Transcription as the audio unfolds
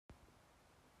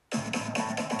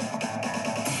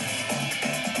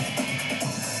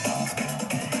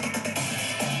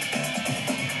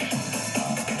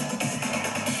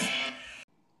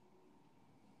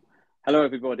Hello,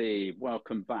 everybody.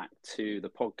 Welcome back to the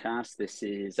podcast. This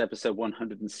is episode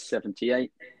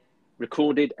 178,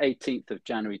 recorded 18th of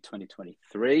January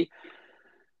 2023.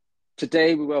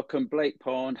 Today, we welcome Blake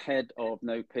Pond, head of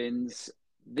No Pins.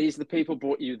 These are the people who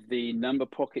brought you the number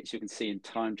pockets you can see in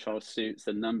time trial suits,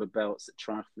 the number belts that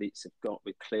triathletes have got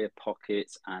with clear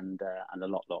pockets, and a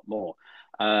lot more.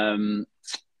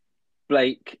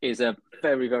 Blake is a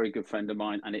very, very good friend of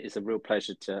mine, and it is a real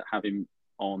pleasure to have him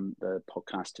on the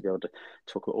podcast to be able to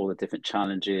talk about all the different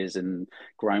challenges and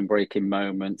groundbreaking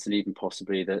moments, and even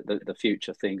possibly the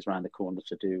future things around the corner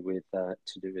to do with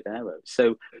aero.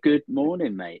 So, good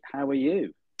morning, mate. How are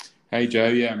you? Hey, Joe.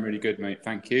 Yeah, I'm really good, mate.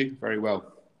 Thank you. Very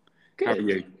well. Good. How are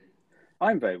you?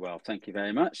 I'm very well. Thank you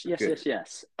very much. Yes, Good.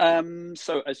 yes.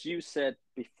 So, as you said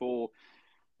before,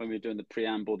 when we were doing the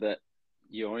preamble, that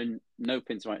you're in No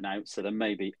Pins right now, so there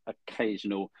may be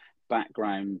occasional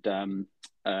background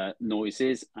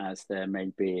noises, as there may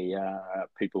be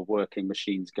people working,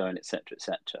 machines going, etc.,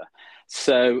 etc.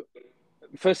 So,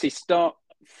 firstly, start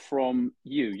from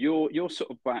your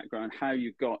sort of background, how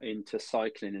you got into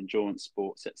cycling, endurance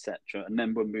sports, etc., and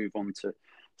then we'll move on to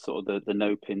sort of the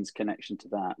No Pins connection to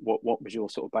that. What was your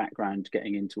sort of background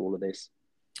getting into all of this?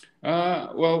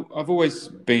 Well, I've always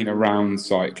been around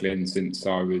cycling since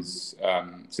I was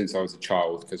a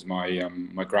child, because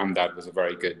my granddad was a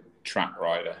very good track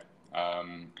rider,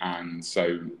 and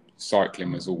so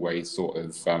cycling was always sort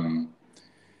of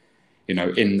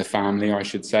in the family, I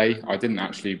should say. I didn't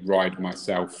actually ride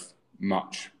myself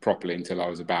much properly until I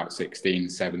was about 16,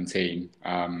 17.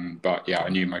 But yeah, I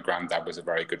knew my granddad was a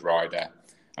very good rider,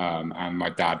 and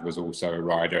my dad was also a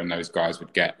rider, and those guys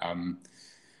would get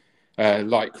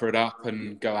lycra'd up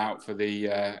and go out for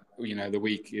the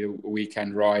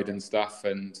weekend ride and stuff,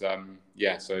 and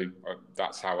so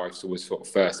that's how I was sort of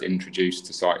first introduced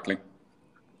to cycling.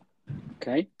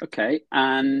 Okay,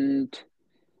 and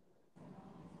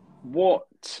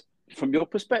what, from your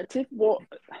perspective,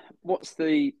 what's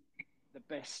the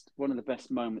best, one of the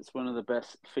best moments, one of the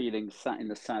best feelings, sat in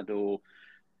the saddle,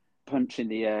 punching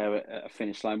the air at a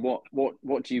finish line?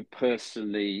 What do you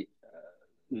personally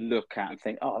look at and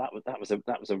think, oh, that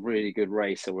was a really good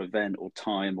race or event or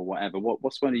time or whatever?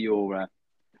 What's one of your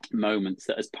moments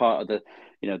that, as part of the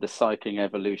cycling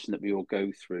evolution that we all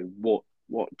go through, what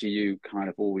do you kind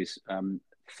of always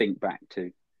think back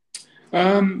to?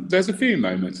 There's a few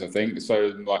moments, I think.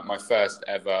 So, like my first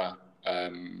ever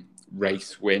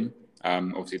race win.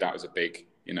 Obviously, that was a big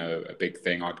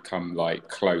thing. I'd come like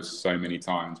close so many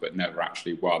times, but never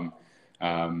actually won.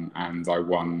 And I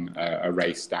won a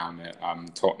race down at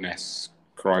Totnes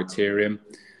Criterium,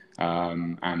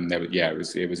 and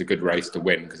it was a good race to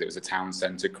win because it was a town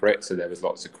centre crit, so there was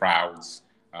lots of crowds.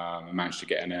 I managed to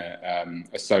get in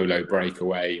a solo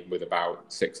breakaway with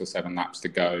about 6 or 7 laps to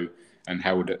go, and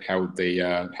held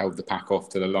the pack off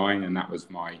to the line, and that was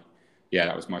my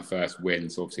first win.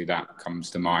 So obviously that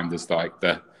comes to mind as like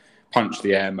the punch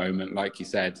the air moment, like you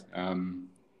said.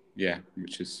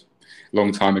 Which is a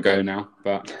long time ago now,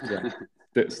 but yeah,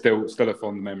 still a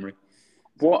fond memory.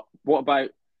 What about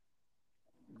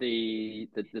the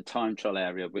time trial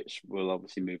area, which we'll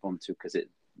obviously move on to because it's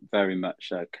very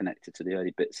much connected to the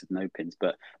early bits of No Pins,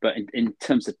 but in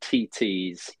terms of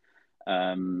TTs,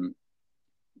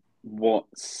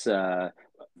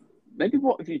 maybe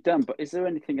what have you done, but is there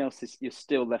anything else that you're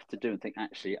still left to do and think,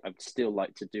 actually, I'd still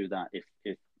like to do that if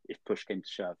push came to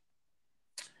shove?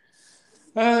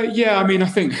 I mean, I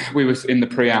think we were in the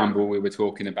preamble, we were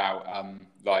talking about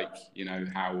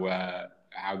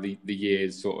how the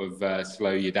years sort of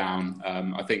slow you down.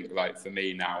 I think, like, for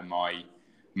me now,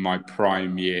 my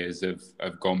prime years have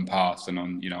gone past, and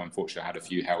unfortunately I had a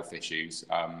few health issues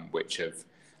which have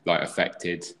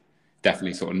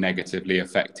definitely sort of negatively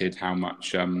affected how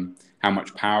much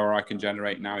power I can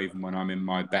generate now, even when I'm in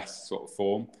my best sort of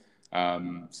form.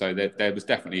 So there was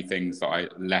definitely things that I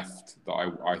left that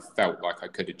I felt like I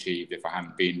could achieve if I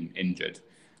hadn't been injured.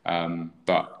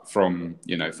 But from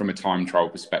a time trial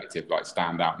perspective, like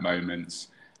standout moments,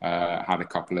 had a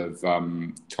couple of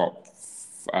top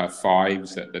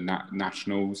fives at the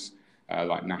nationals,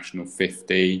 like National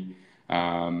 50.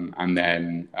 And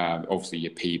then obviously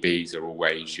your PBs are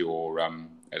always your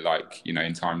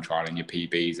in time trial, and your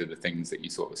PBs are the things that you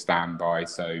sort of stand by.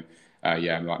 So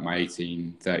like my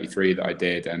 18:33 that I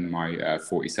did, and my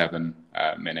 47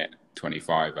 minute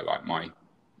 25 are like my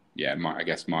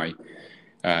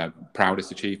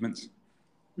proudest achievements.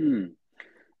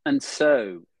 And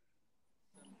so,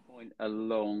 point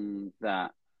along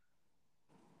that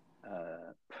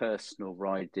personal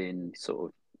riding sort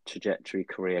of trajectory,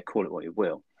 career, call it what you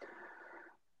will,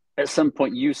 at some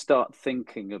point you start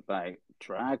thinking about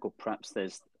drag, or perhaps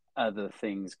there's other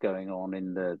things going on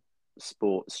in the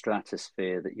sports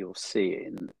stratosphere that you're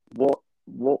seeing, what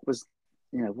was,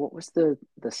 what was the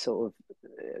sort of,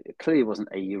 it clearly wasn't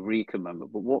a eureka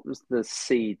moment, but what was the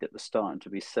seed that was starting to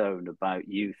be sown about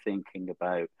you thinking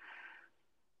about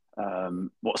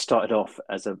what started off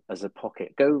as a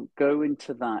pocket? Go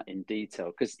into that in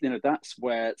detail, because that's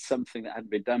where something that hadn't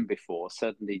been done before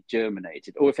suddenly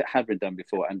germinated, or if it had been done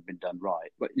before, it hadn't been done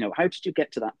right. But how did you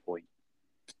get to that point?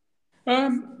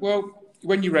 Well,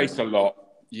 when you race a lot,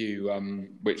 you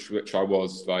which I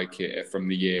was like from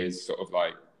the years sort of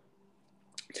like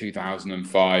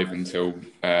 2005 until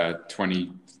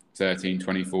 2013,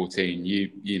 2014.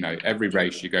 You know, every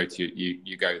race you go to,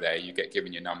 you go there, you get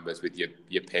given your numbers with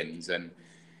your pins, and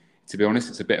to be honest,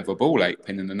 it's a bit of a ball ache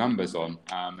pinning the numbers on.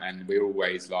 And we're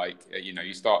always like,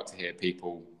 you start to hear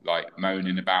people like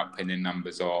moaning about pinning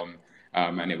numbers on,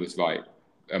 and it was like,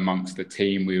 amongst the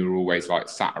team, we were always like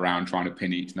sat around trying to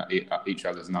pin each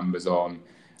other's numbers on.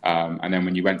 And then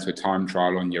when you went to a time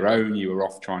trial on your own, you were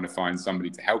off trying to find somebody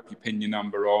to help you pin your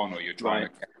number on, or you're trying to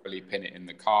carefully pin it in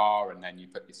the car, and then you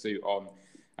put your suit on,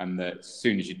 and as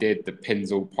soon as you did, the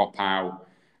pins all pop out.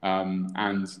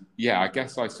 And yeah, I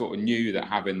guess I sort of knew that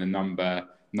having the number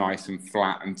nice and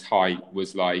flat and tight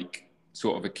was like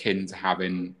sort of akin to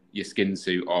having your skin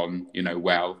suit on,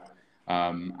 well.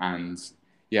 And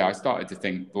yeah, I started to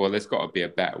think, well, there's got to be a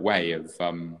better way of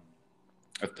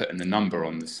putting the number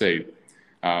on the suit,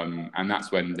 and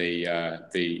that's when the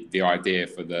idea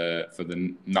for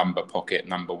the number pocket,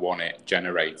 number one, it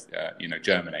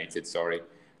germinated. Sorry,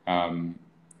 and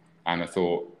I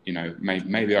thought,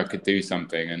 maybe I could do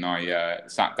something, and I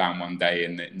sat down one day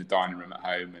in the dining room at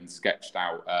home and sketched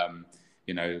out,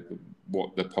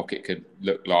 what the pocket could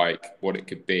look like, what it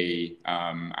could be,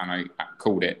 and I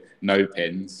called it No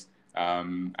Pins.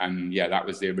 And yeah, that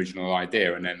was the original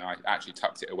idea, and then I actually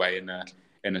tucked it away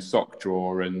in a sock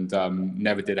drawer, and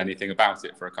never did anything about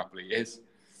it for a couple of years.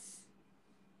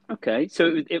 Okay,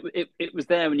 so it was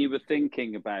there when you were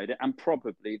thinking about it, and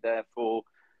probably therefore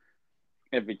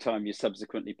every time you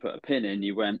subsequently put a pin in,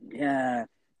 you went, yeah,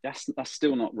 that's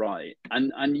still not right.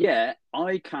 And yet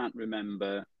I can't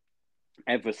remember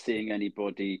ever seeing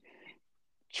anybody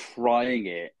trying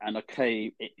it. And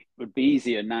okay, it would be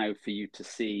easier now for you to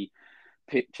see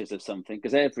pictures of something,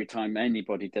 because every time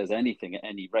anybody does anything at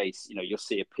any race, you'll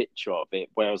see a picture of it.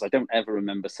 Whereas I don't ever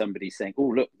remember somebody saying, "Oh,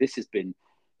 look, this has been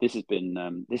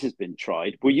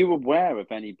tried." Were you aware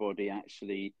of anybody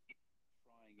actually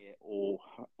trying it, or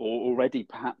already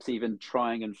perhaps even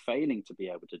trying and failing to be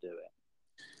able to do it?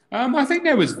 I think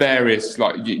there was various,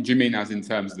 like, do you mean as in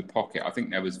terms of the pocket? I think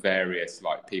there was various,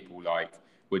 like, people like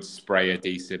would spray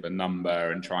adhesive a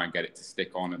number and try and get it to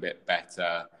stick on a bit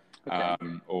better. Okay.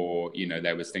 Or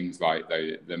there was things like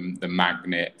the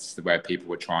magnets where people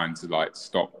were trying to like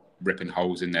stop ripping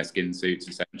holes in their skin suits,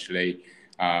 essentially.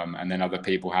 And then other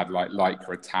people had like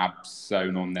Lycra tabs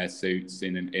sewn on their suits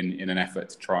in an effort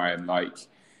to try and like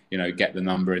get the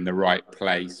number in the right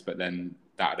place, but then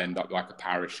that'd end up like a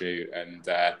parachute. And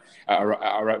at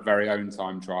our very own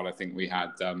time trial, I think we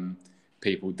had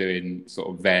people doing sort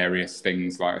of various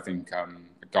things. Like I think a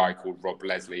guy called Rob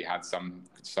Leslie had some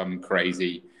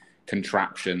crazy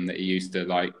contraption that he used to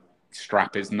like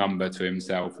strap his number to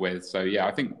himself with. So yeah,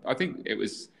 I think it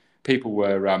was, people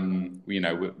were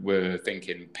were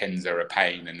thinking pins are a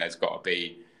pain and there's got to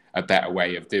be a better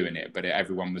way of doing it, but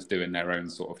everyone was doing their own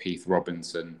sort of Heath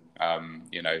Robinson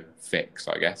fix,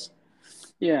 I guess.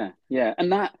 Yeah,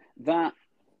 and that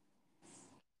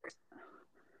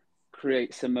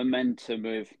creates a momentum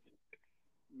of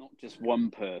not just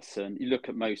one person. You look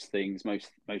at most things,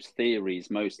 most theories,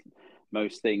 most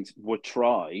things were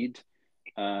tried,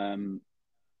 and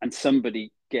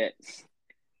somebody gets,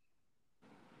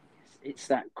 it's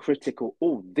that critical,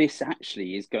 oh, this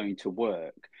actually is going to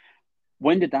work.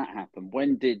 When did that happen?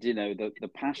 When did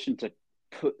the passion to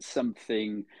put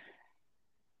something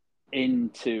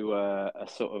into a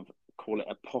sort of, call it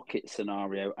a pocket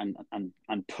scenario, and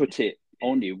put it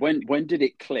on you? When did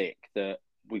it click that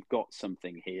we've got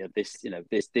something here? This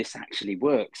this actually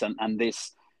works, and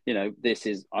this this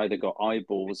is either got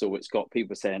eyeballs or it's got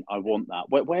people saying, I want that.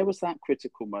 Where was that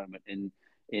critical moment in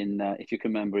if you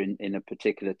can remember, in a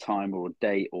particular time or a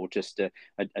date, or just a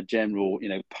general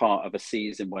part of a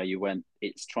season where you went,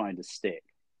 it's trying to stick?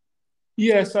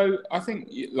 Yeah, so I think,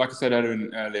 like I said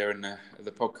earlier in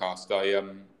the podcast, I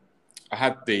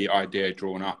had the idea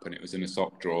drawn up, and it was in a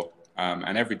sock drawer.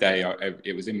 And every day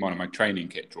it was in one of my training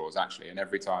kit drawers, actually. And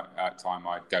every time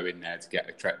I'd go in there to get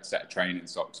a set of training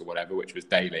socks or whatever, which was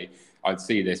daily, I'd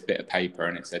see this bit of paper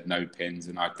and it said no pins.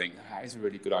 And I'd think, that is a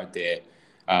really good idea.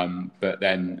 But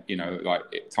then,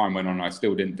 time went on, I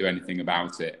still didn't do anything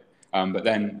about it. But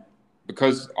then,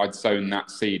 because I'd sown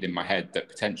that seed in my head that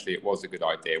potentially it was a good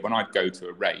idea, when I'd go to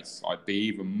a race, I'd be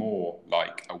even more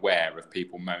aware of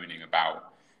people moaning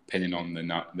about pinning on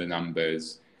the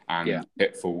numbers and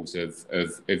pitfalls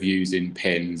of using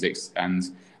pins,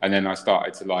 and then I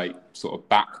started to sort of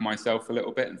back myself a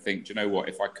little bit and think, do you know what,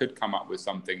 if I could come up with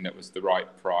something that was the right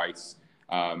price,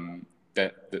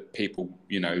 that people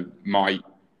might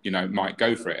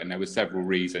go for it. And there were several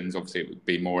reasons. Obviously, it would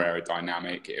be more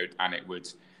aerodynamic, and it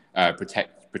would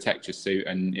protect your suit,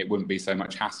 and it wouldn't be so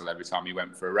much hassle every time you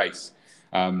went for a race.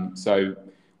 So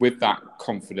with that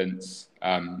confidence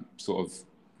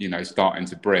starting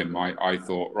to brim, I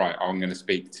thought, right, I'm going to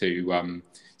speak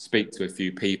to a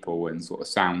few people and sort of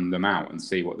sound them out and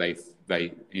see what they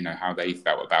how they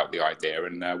felt about the idea.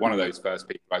 And one of those first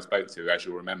people I spoke to, as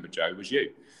you'll remember, Joe, was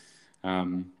you.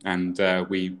 And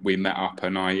we met up,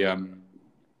 and I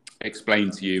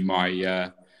explained to you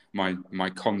my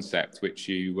concept, which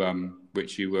you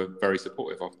were very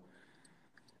supportive of.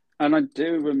 And I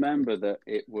do remember that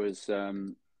it was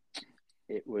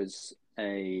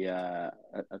a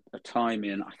time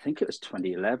in, I think it was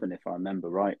 2011, if I remember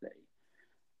rightly,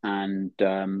 and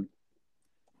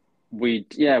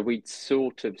we'd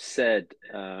sort of said,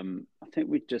 I think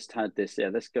we just had this,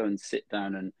 let's go and sit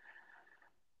down and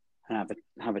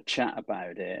have a chat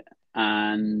about it.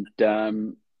 And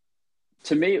to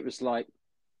me, it was like,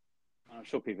 I'm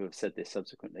sure people have said this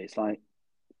subsequently, it's like,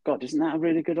 God, isn't that a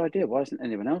really good idea? Why hasn't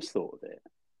anyone else thought of it?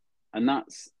 And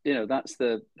that's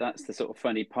the sort of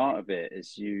funny part of it,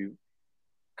 is you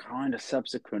kind of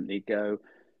subsequently go,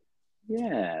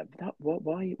 yeah,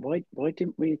 why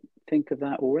didn't we think of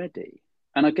that already?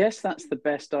 And I guess that's the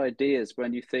best ideas,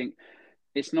 when you think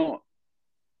it's not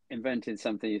inventing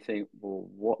something you think, well,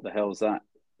 what the hell's that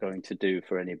going to do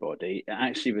for anybody? It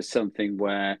actually was something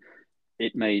where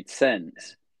it made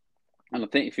sense. And I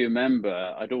think, if you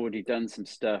remember, I'd already done some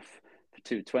stuff for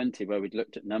 220 where we'd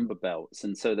looked at number belts.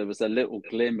 And so there was a little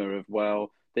glimmer of,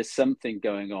 well, there's something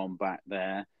going on back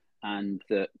there. And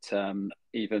that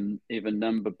even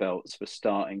number belts were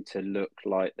starting to look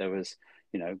like there was,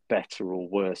 better or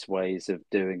worse ways of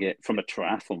doing it from a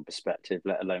triathlon perspective,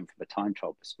 let alone from a time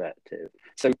trial perspective.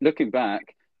 So looking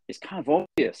back, it's kind of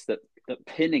obvious that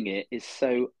pinning it is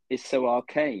so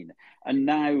arcane. And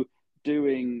now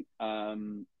doing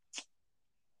running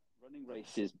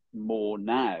races more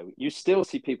now, you still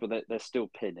see people that they're still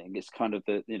pinning. It's kind of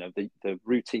the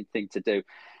routine thing to do.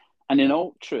 And in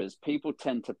ultras, people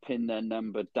tend to pin their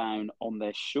number down on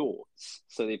their shorts.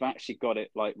 So they've actually got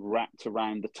it wrapped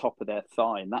around the top of their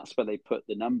thigh. And that's where they put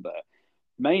the number,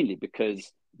 mainly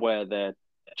because where their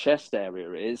chest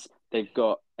area is, they've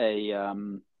got a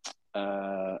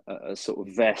sort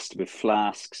of vest with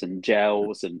flasks and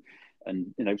gels and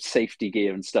safety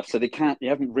gear and stuff. So they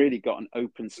haven't really got an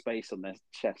open space on their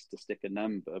chest to stick a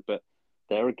number. But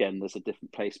there again, there's a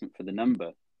different placement for the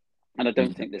number. And I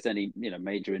don't think there's any,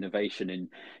 major innovation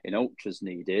in ultras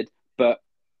needed. But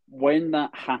when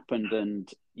that happened,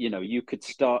 and, you could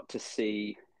start to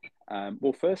see,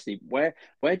 well, firstly, where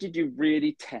did you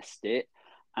really test it?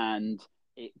 And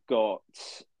it got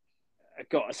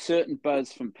a certain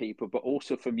buzz from people, but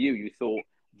also from you thought,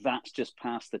 that's just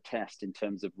passed the test in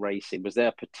terms of racing. Was there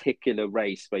a particular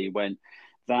race where you went,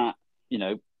 that,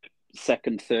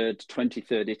 second, third,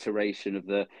 23rd iteration of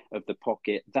the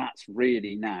pocket, that's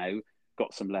really now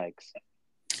got some legs?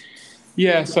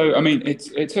 Yeah, so I mean,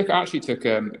 it took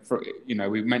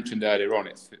we mentioned earlier on,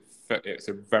 it's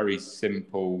a very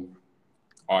simple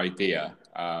idea,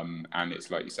 and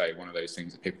it's like you say, one of those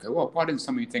things that people go, well, why didn't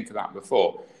somebody think of that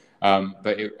before?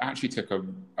 But it actually took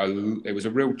it was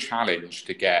a real challenge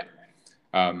to get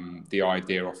the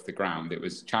idea off the ground. It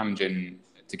was challenging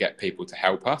to get people to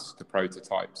help us to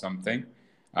prototype something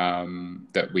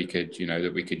that we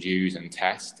could use and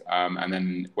test. And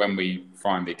then when we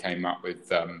finally came up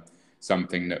with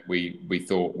something that we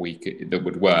thought that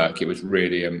would work, it was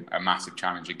really a massive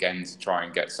challenge again to try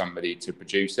and get somebody to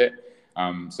produce it.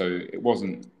 So it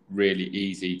wasn't really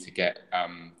easy to get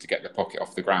the pocket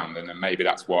off the ground, and then maybe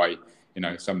that's why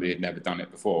somebody had never done it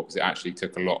before, because it actually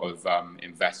took a lot of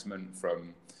investment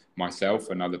from myself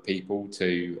and other people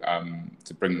to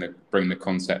bring the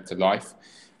concept to life.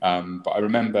 But I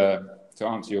remember, to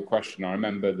answer your question, I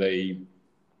remember the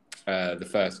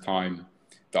first time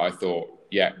that I thought,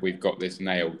 yeah, we've got this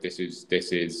nailed. This is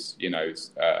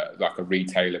like a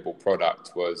retailable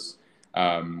product, was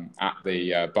at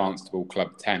the Barnstaple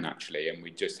Club 10 actually, and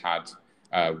we just had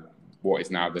what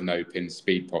is now the No Pin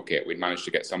Speed Pocket. We'd managed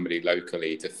to get somebody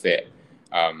locally to fit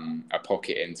a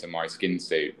pocket into my skin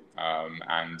suit,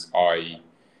 and I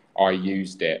I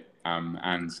used it,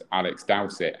 and Alex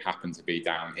Dowsett happened to be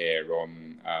down here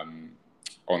on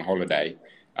holiday,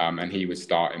 and he was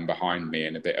starting behind me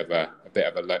in a bit of a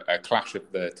clash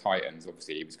of the Titans.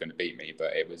 Obviously, he was going to beat me,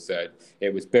 but it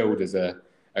was billed as a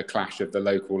clash of the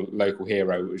local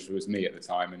hero, which was me at the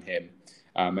time, and him.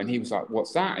 And he was like,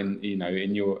 "What's that?" And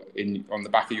on the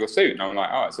back of your suit, and I'm like,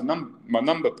 "Oh, it's my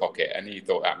number pocket." And he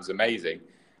thought that was amazing.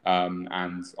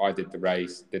 And I did the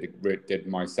race, did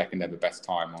my second ever best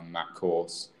time on that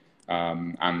course,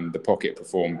 and the pocket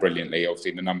performed brilliantly.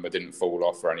 Obviously, the number didn't fall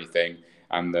off or anything,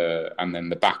 and then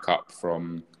the backup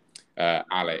from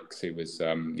Alex, who was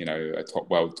a top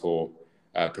world tour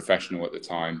professional at the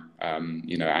time,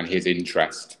 and his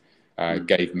interest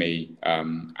gave me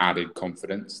added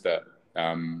confidence that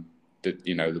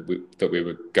we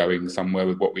were going somewhere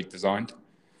with what we designed.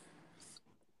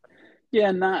 Yeah,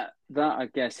 and that I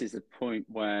guess is the point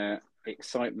where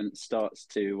excitement starts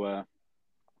to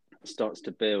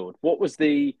build. What was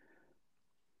the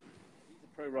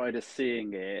pro rider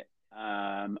seeing it?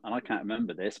 And I can't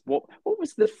remember this. What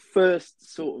was the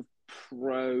first sort of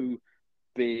pro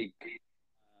big,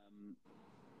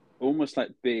 almost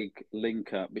like big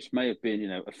link up, which may have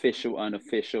been official,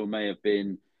 unofficial, may have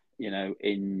been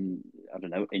in I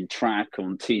don't know, in track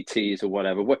on TTs or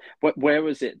whatever. Where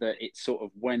was it that it sort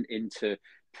of went into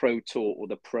pro tour or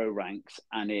the pro ranks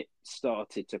and it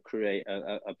started to create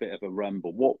a bit of a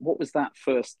rumble? What was that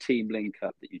first team link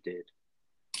up that you did?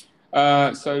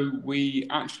 So we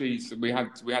had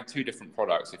two different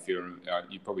products. If you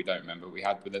probably don't remember, we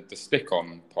had the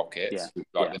stick-on pockets, the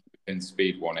no-pin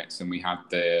speed wannets, and we had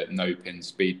the no-pin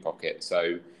speed pocket.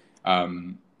 So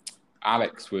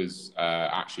Alex was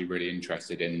actually really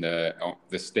interested in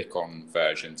the stick-on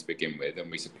version to begin with,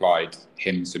 and we supplied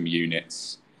him some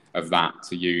units of that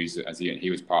to use as he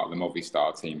was part of the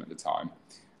Movistar team at the time.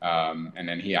 And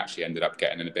then he actually ended up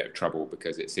getting in a bit of trouble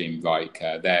because it seemed like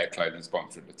their clothing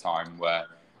sponsor at the time were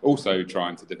also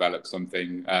trying to develop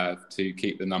something to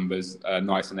keep the numbers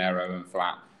nice and aero and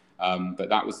flat. But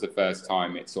that was the first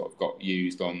time it sort of got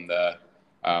used on the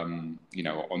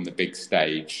on the big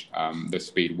stage, the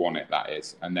Speed Wannet, that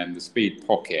is. And then the Speed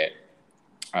Pocket,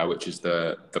 which is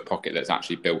the pocket that's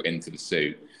actually built into the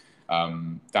suit,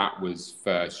 that was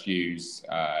first used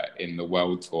in the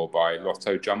World Tour by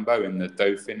Lotto Jumbo in the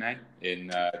Dauphiné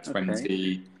in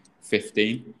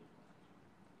 2015.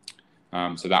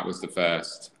 So that was the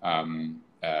first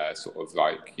sort of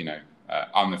like,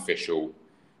 unofficial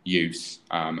use.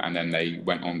 And then they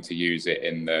went on to use it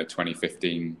in the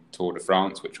 2015 Tour de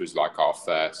France, which was like our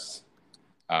first,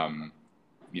 I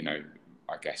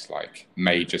guess like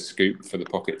major scoop for the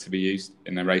pocket to be used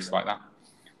in a race like that.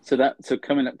 So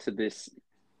coming up to this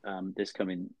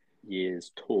coming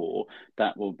year's tour,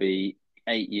 that will be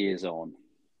 8 years on.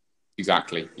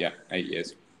 Exactly. Yeah, 8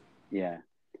 years. Yeah.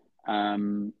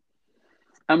 And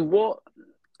what,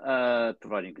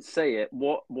 providing you can say it,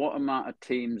 what amount of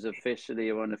teams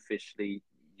officially or unofficially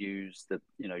use the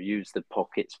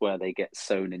pockets where they get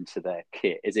sewn into their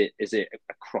kit? Is it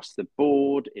across the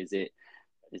board? Is it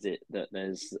that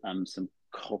there's some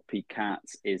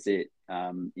copycats? Is it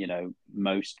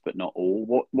most but not all?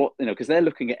 What because they're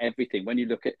looking at everything. When you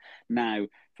look at now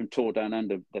from Tour Down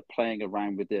Under, they're playing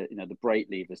around with the the brake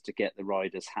levers to get the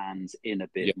riders' hands in a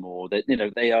bit more. That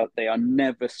they are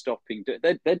never stopping.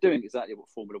 They're doing exactly what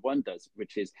Formula One does,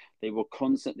 which is they will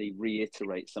constantly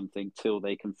reiterate something till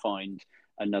they can find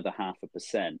another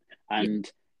 0.5%.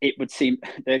 And it would seem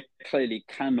there clearly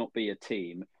cannot be a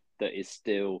team that is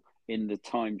still in the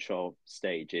time trial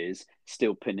stages,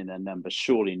 still pinning their numbers.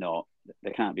 Surely not.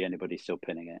 There can't be anybody still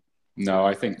pinning it. No,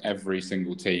 I think every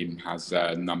single team has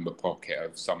a number pocket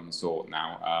of some sort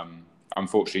now.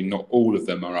 Unfortunately, not all of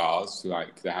them are ours.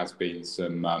 Like there has been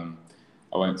some, I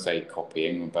won't say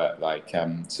copying, but like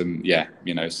some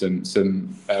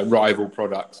rival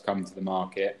products come to the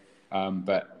market.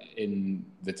 But in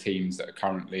the teams that are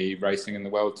currently racing in the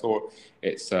World Tour,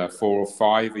 it's 4 or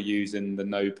 5 are using the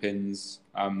no pin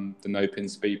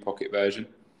speed pocket version.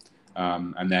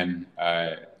 And then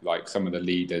like some of the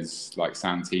leaders like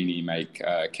Santini make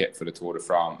kit for the Tour de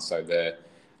France. So the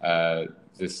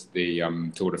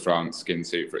Tour de France skin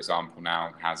suit, for example,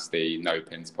 now has the no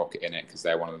pins pocket in it because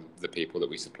they're one of the people that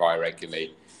we supply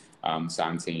regularly,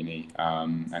 Santini.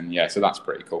 And yeah, so that's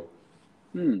pretty cool.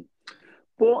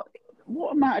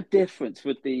 What amount of difference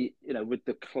would the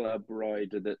club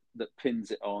rider that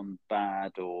pins it on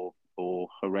bad or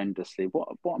horrendously?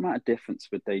 What amount of difference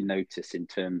would they notice in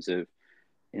terms of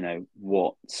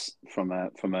what's from a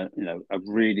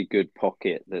really good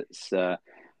pocket that's that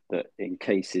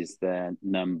encases their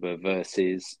number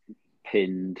versus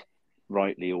pinned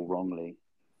rightly or wrongly?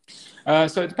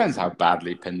 So it depends how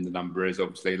badly pinned the number is.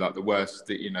 Obviously, like the worse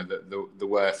that the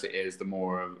worse it is, the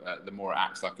more it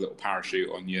acts like a little parachute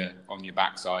on your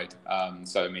backside.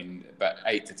 So I mean, but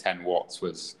 8 to 10 watts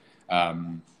was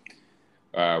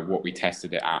what we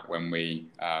tested it at when we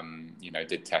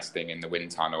did testing in the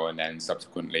wind tunnel, and then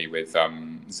subsequently with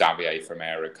Xavier from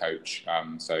Aerocoach.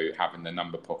 So having the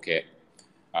number pocket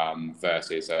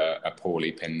versus a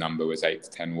poorly pinned number was 8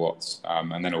 to 10 watts.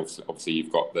 And then also, obviously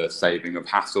you've got the saving of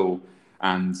hassle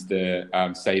and the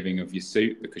saving of your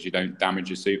suit, because you don't damage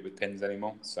your suit with pins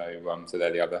anymore. So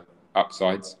they're the other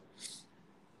upsides.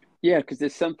 Yeah, because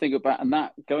there's something about, and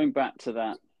that going back to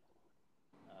that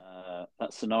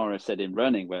scenario I said in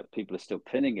running where people are still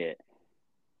pinning it.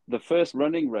 The first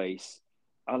running race,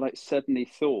 I suddenly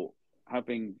thought,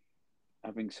 having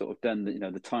sort of done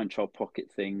the time trial pocket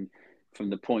thing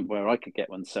from the point where I could get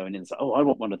one sewn in, oh, I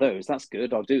want one of those. That's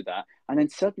good. I'll do that. And then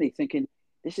suddenly thinking,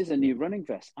 this is a new running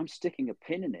vest. I'm sticking a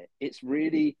pin in it. It's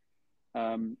really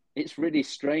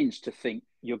strange to think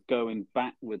you're going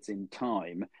backwards in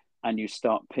time and you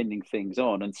start pinning things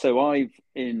on. And so I've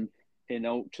in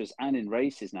ultras and in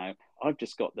races now, I've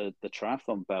just got the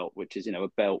triathlon belt, which is a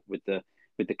belt with the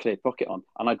clear pocket on,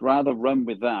 and I'd rather run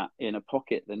with that in a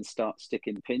pocket than start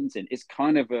sticking pins in. It's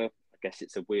kind of I guess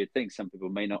it's a weird thing. Some people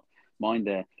may not mind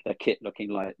their kit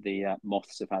looking like the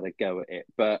moths have had a go at it,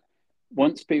 but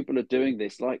once people are doing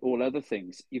this, like all other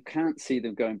things, you can't see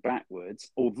them going backwards,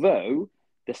 although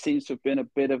there seems to have been a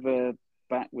bit of a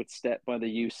backward step by the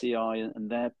UCI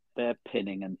and their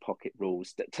pinning and pocket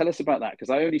rules. Tell us about that, because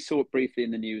I only saw it briefly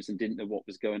in the news and didn't know what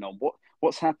was going on.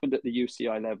 What's happened at the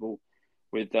UCI level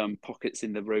with pockets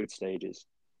in the road stages?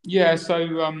 Yeah, so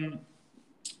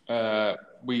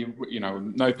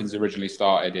Nopins originally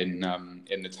started in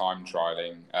the time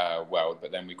trialing world,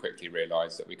 but then we quickly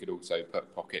realised that we could also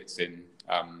put pockets in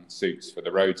suits for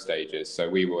the road stages. So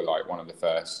we were like one of the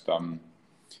first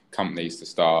companies to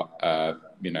start,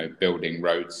 building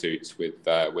road suits with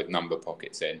number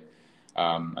pockets in.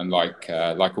 And like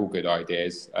all good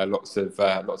ideas, lots of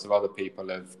other people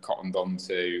have cottoned on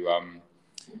to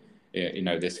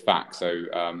this fact. So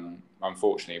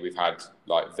unfortunately, we've had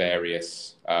like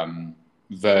various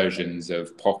versions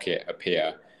of pocket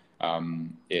appear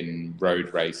in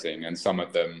road racing, and some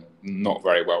of them not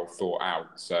very well thought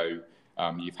out. So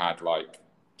you've had, like,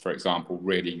 for example,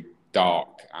 really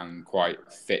dark and quite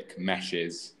thick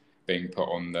meshes being put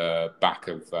on the back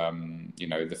of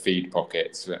the feed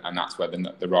pockets, and that's where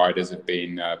the riders have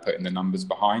been putting the numbers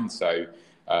behind. So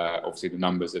obviously the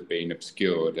numbers have been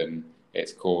obscured, and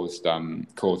it's caused an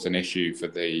issue for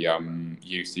the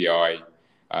UCI,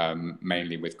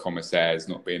 mainly with commissaires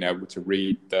not being able to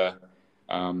read the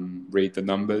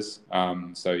numbers.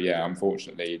 So yeah,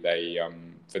 unfortunately, they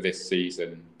for this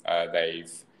season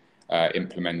they've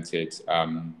implemented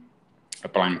a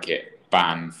blanket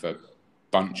ban for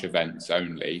bunch events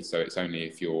only. So it's only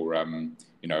if you're a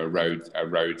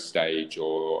road stage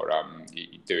or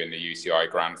doing the UCI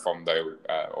Grand Fondo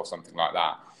or something like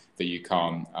that you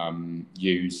can't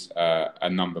use a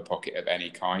number pocket of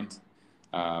any kind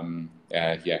for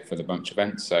the bunch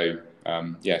events. So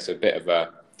so a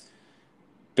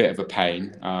bit of a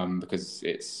pain because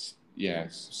it's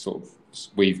sort of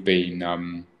we've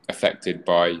been affected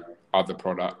by other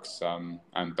products,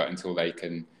 but until they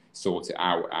can sort it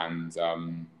out and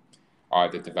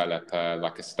either develop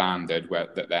like a standard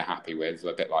that they're happy with,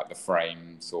 a bit like the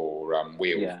frames or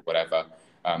wheels, whatever.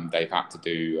 They've had to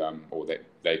do, or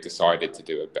they've decided to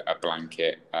do a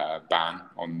blanket ban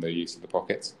on the use of the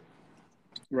pockets.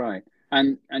 Right,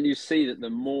 and you see that the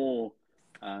more,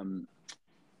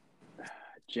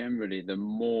 generally, the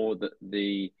more that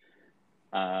the,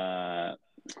 I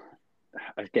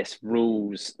guess,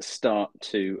 rules start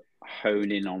to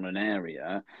hone in on an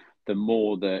area, the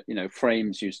more that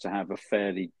frames used to have a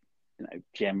fairly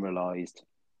generalized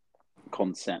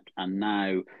concept, and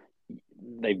now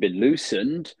they've been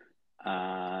loosened,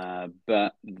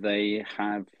 but they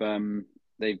have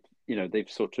they've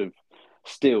sort of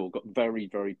still got very,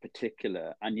 very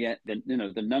particular. And yet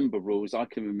the number rules, I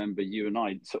can remember you and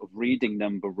I sort of reading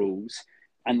number rules,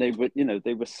 and they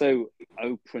were so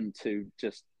open to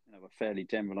just a fairly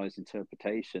generalized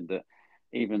interpretation that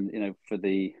even for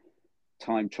the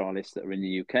time trialists that are in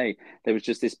the UK, there was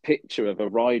just this picture of a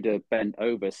rider bent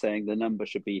over saying the number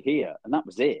should be here, and that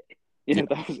was it.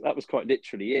 That was quite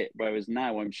literally it. Whereas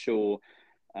now, I'm sure,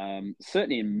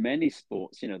 certainly in many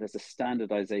sports, there's a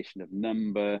standardization of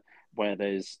number where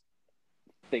there's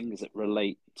things that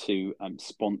relate to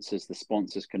sponsors. The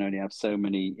sponsors can only have so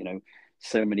many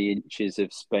inches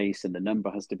of space, and the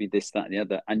number has to be this, that, and the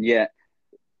other. And yet,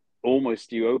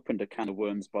 almost you opened a can of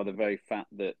worms by the very fact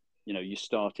that you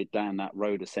started down that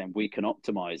road of saying we can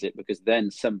optimize it, because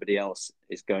then somebody else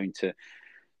is going to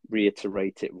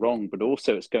reiterate it wrong, but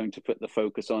also it's going to put the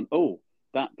focus on, oh,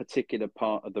 that particular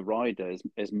part of the rider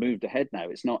has moved ahead now.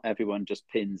 It's not everyone just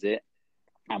pins it.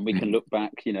 And we can look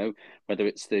back, whether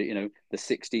it's the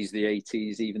 60s, the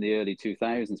 80s, even the early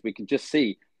 2000s, we can just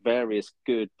see various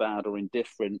good, bad, or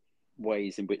indifferent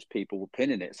ways in which people were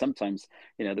pinning it. Sometimes,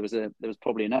 there was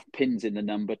probably enough pins in the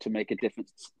number to make a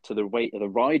difference to the weight of the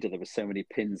rider. There were so many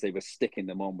pins they were sticking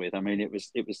them on with. I mean, it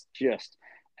was just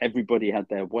everybody had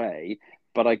their way.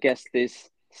 But I guess this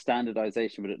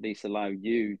standardization would at least allow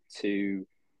you to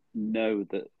know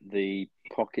that the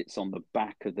pockets on the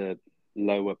back of the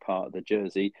lower part of the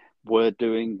jersey were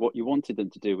doing what you wanted them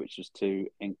to do, which was to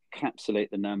encapsulate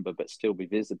the number but still be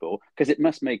visible, because it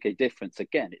must make a difference.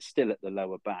 Again, it's still at the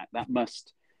lower back. That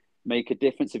must make a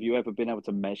difference. Have you ever been able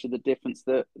to measure the difference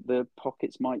that the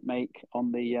pockets might make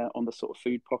on the sort of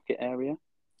food pocket area?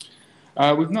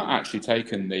 We've not actually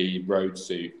taken the road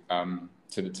suit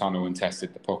to the tunnel and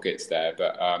tested the pockets there,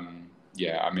 but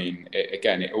yeah, I mean,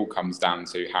 it all comes down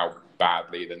to how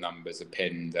badly the numbers are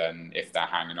pinned and if they're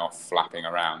hanging off, flapping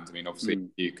around. I mean, obviously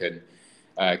you can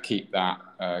keep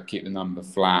the number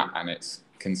flat and it's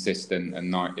consistent, and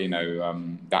not,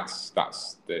 that's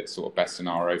the sort of best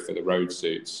scenario for the road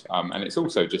suits. And it's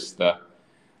also just the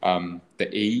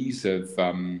ease of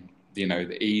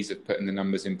the ease of putting the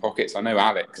numbers in pockets. I know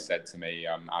Alex said to me,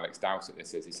 Alex Dowsett,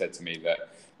 he said to me that,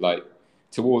 like,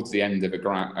 towards the end of a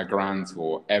grand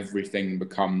tour, everything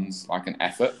becomes like an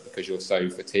effort because you're so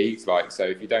fatigued. Like, so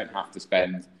if you don't have to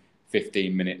spend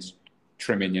 15 minutes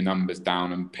trimming your numbers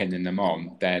down and pinning them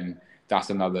on, then that's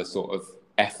another sort of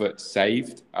effort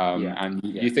saved. And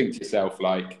you think to yourself,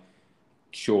 like,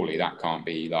 surely that can't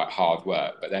be like hard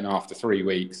work. But then after 3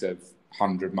 weeks of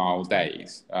 100-mile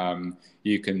days,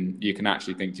 you can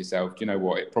actually think to yourself, you know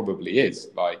what, it probably is.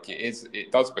 Like,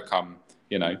 it does become,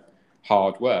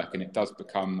 hard work, and it does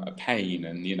become a pain.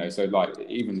 And so, like,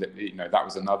 even that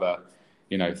was another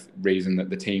reason that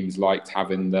the teams liked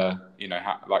having the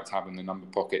number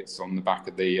pockets on the back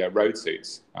of the road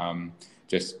suits,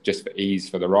 just for ease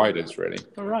for the riders, really.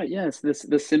 All right. Yes,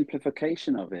 the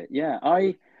simplification of it. Yeah,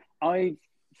 I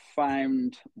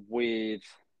found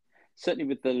certainly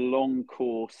with the long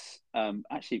course,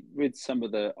 actually with some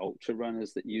of the ultra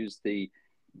runners that use the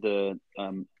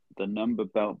number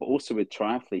belt, but also with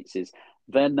triathletes, is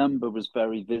their number was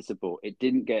very visible. It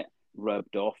didn't get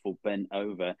rubbed off or bent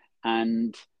over.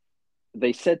 And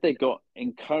they said they got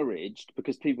encouraged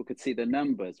because people could see the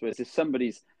numbers. Whereas if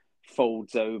somebody's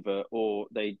folds over, or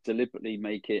they deliberately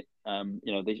make it,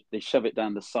 they shove it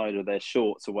down the side of their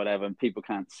shorts or whatever, and people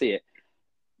can't see it.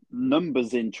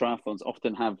 Numbers in triathlons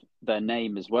often have their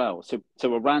name as well. So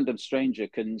a random stranger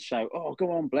can shout, "Oh,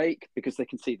 go on, Blake," because they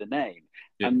can see the name.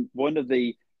 Yeah. And one of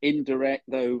the indirect,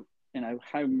 though,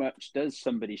 how much does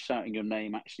somebody shouting your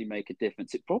name actually make a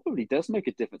difference? It probably does make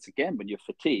a difference. Again, when you're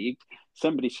fatigued,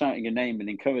 somebody shouting your name and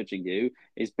encouraging you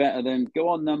is better than "go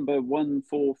on, number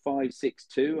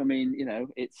 14562." I mean,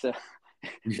 it's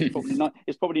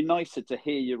it's probably nicer to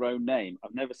hear your own name.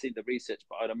 I've never seen the research,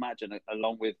 but I'd imagine,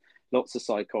 along with lots of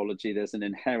psychology, there's an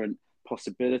inherent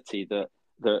possibility that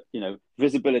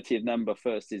visibility of number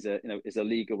first is a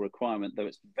legal requirement, though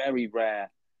it's very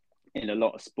rare in a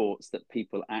lot of sports that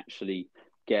people actually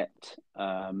get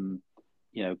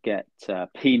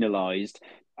penalized.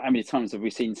 How many times have we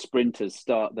seen sprinters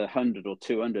start the 100 or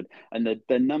 200 and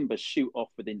the numbers shoot off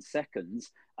within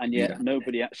seconds, and yet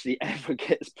nobody actually ever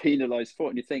gets penalized for it?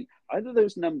 And you think either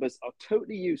those numbers are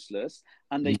totally useless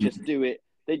and they just do it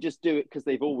because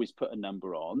they've always put a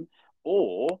number on,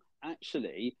 or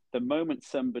actually the moment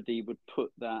somebody would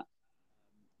put that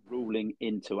ruling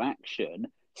into action,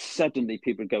 suddenly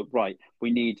people go, right, we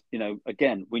need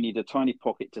a tiny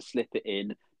pocket to slip it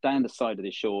in down the side of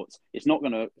the shorts. It's not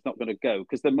gonna go,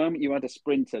 because the moment you had a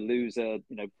sprinter lose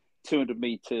 200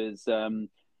 meters,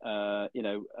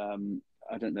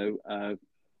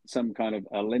 some kind of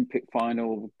Olympic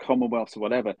final, Commonwealths or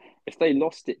whatever, if they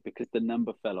lost it because the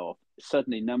number fell off,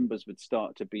 suddenly numbers would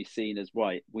start to be seen as,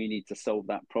 right, we need to solve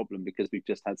that problem because we've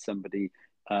just had somebody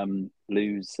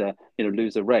lose a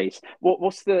race.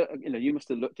 What's the, you must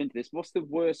have looked into this, what's the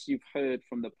worst you've heard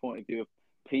from the point of view of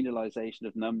penalization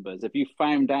of numbers? Have you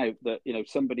found out that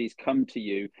somebody's come to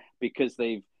you because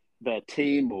their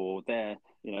team or their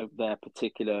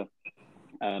particular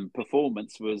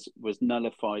performance was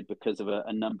nullified because of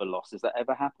a number loss? Has that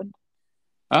ever happened?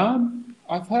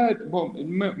 I've heard, well,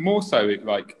 more so,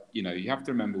 like, you have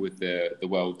to remember with the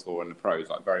World Tour and the pros,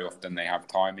 like, very often they have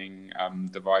timing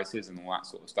devices and all that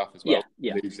sort of stuff as well.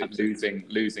 Yeah,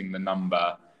 losing the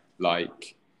number,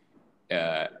 like,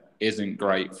 isn't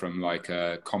great from like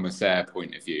a commissaire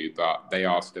point of view, but they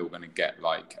are still going to get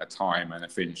like a time and a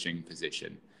finishing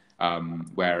position.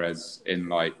 Whereas in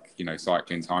like, you know,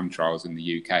 cycling time trials in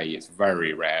the UK, it's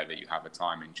very rare that you have a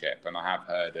timing chip. And I have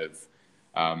heard of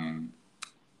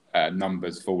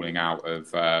numbers falling out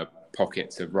of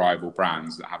pockets of rival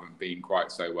brands that haven't been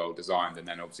quite so well designed. And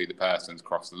then obviously the person's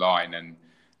crossed the line and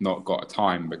not got a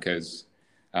time because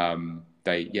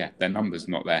their number's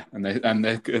not there. And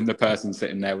the person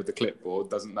sitting there with the clipboard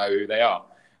doesn't know who they are.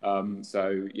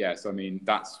 So yes, I mean,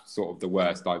 that's sort of the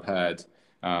worst I've heard.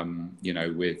 You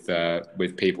know,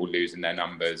 with people losing their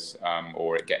numbers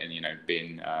or it getting, you know,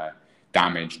 being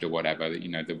damaged or whatever. You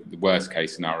know, the worst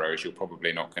case scenario is you're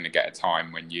probably not going to get a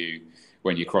time when you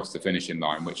cross the finishing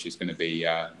line, which is going to be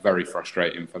very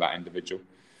frustrating for that individual.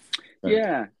 So.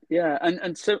 Yeah,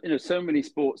 and so, you know, so many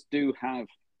sports do have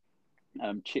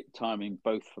chip timing,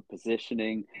 both for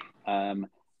positioning.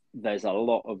 There's a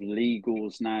lot of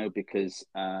legals now because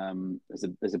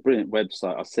there's a brilliant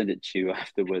website. I'll send it to you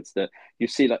afterwards. That you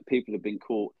see, like, people have been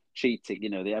caught cheating. You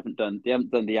know, they haven't done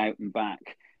the out and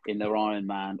back in their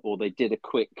Ironman, or they did a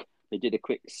quick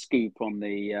scoop on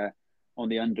the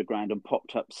underground and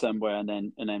popped up somewhere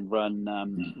and then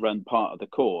run part of the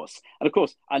course. And of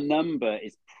course, a number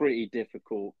is pretty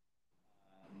difficult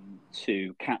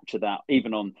to capture that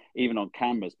even on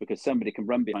cameras, because somebody can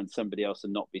run behind somebody else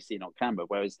and not be seen on camera,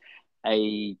 whereas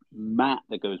a mat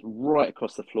that goes right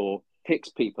across the floor picks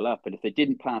people up, and if they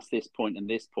didn't pass this point and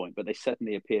this point but they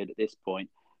suddenly appeared at this point,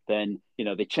 then, you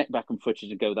know, they check back on footage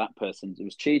and go, that person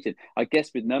was cheated. I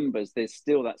guess with numbers there's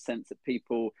still that sense that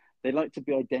people, they like to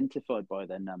be identified by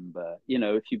their number. You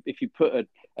know, if you put a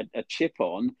chip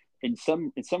on, in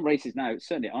some races now,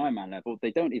 certainly at Ironman level, they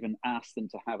don't even ask them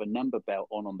to have a number belt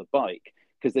on the bike,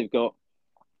 because they've got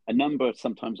a number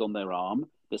sometimes on their arm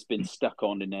that's been stuck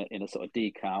on in a sort of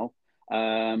decal.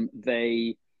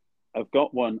 They have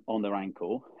got one on their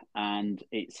ankle, and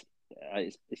it's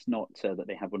not that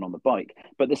they have one on the bike,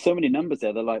 but there's so many numbers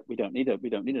there. They're like, we don't need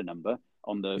a number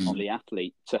on the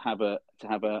athlete to have an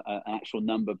actual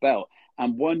number belt.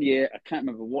 And one year, I can't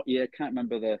remember what year, can't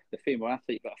remember the female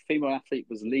athlete, but a female athlete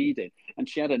was leading and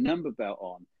she had a number belt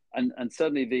on, and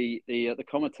suddenly the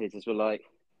commentators were like,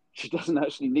 she doesn't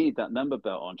actually need that number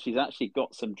belt on. She's actually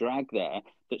got some drag there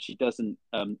that she doesn't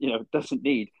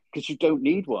need, because you don't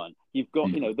need one. You've got,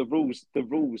 you know, the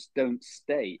rules don't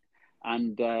state.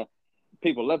 And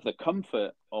people love the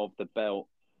comfort of the belt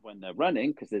when they're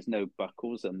running, because there's no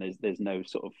buckles and there's no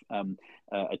sort of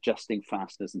adjusting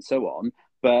fasteners and so on.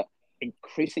 But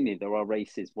increasingly there are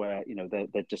races where, you know,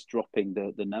 they're just dropping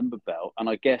the number belt. And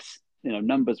I guess, you know,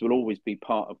 numbers will always be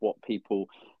part of what people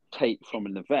take from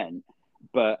an event,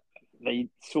 but they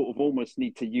sort of almost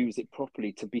need to use it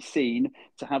properly to be seen,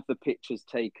 to have the pictures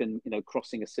taken, you know,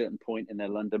 crossing a certain point in their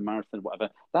London Marathon,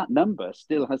 whatever. That number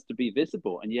still has to be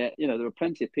visible. And yet, you know, there are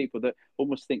plenty of people that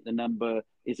almost think the number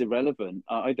is irrelevant,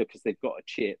 either because they've got a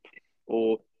chip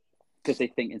or because they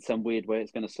think in some weird way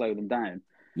it's going to slow them down.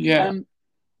 Yeah.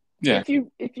 If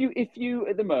you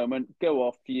at the moment go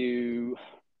out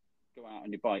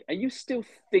on your bike, are you still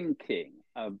thinking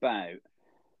about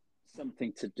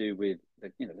something to do with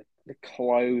the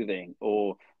clothing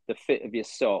or the fit of your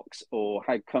socks or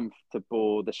how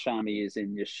comfortable the chamois is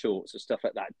in your shorts or stuff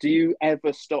like that? Do you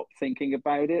ever stop thinking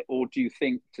about it, or do you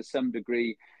think to some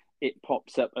degree it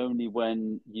pops up only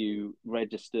when you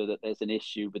register that there's an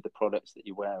issue with the products that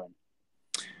you're wearing?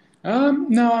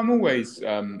 No, I'm always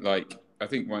I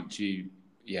think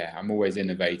I'm always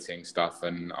innovating stuff,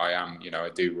 and I am, you know, I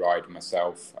do ride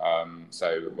myself.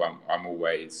 So I'm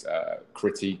always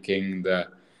critiquing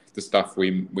the stuff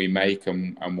we make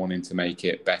and wanting to make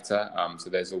it better.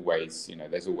 So there's always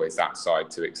that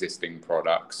side to existing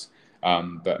products.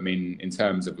 But I mean, in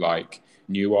terms of like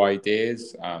new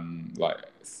ideas, like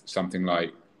something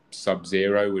like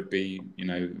Sub-Zero would be, you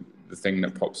know, the thing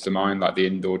that pops to mind, like the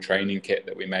indoor training kit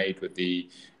that we made with the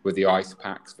ice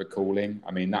packs for cooling.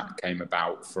 I mean, that came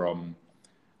about from,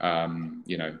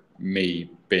 you know, me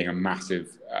being a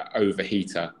massive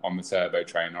overheater on the turbo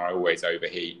trainer. I always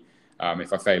overheat.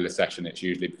 If I fail a session, it's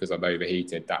usually because I've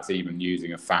overheated. That's even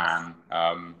using a fan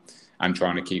and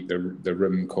trying to keep the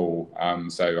room cool.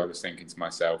 So I was thinking to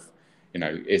myself, you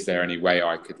know, is there any way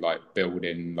I could like build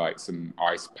in like some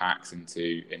ice packs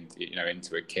into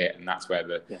a kit? And that's where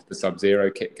the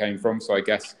Sub-Zero kit came from. So I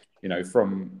guess, you know,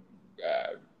 from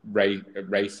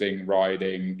racing,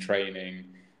 riding, training,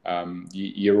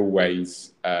 you're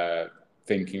always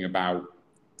thinking about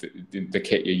the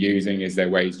kit you're using. Is there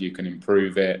ways you can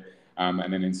improve it?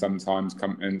 And then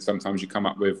sometimes you come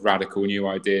up with radical new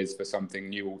ideas for something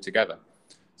new altogether.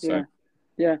 So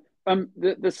yeah.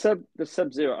 The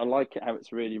Sub Zero, I like it how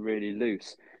it's really really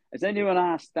loose. Has anyone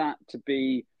asked that to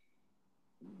be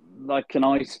like an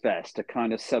ice vest, a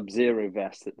kind of Sub Zero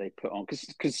vest that they put on?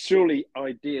 Because surely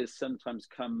ideas sometimes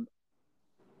come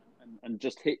and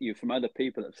just hit you from other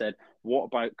people that have said, "What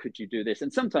about could you do this?"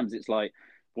 And sometimes it's like,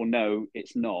 "Well, no,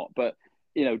 it's not." But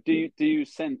do you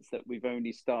sense that we've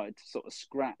only started to sort of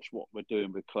scratch what we're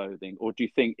doing with clothing, or do you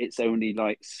think it's only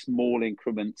like small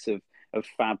increments of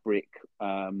fabric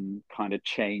kind of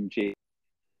changing?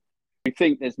 We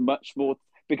think there's much more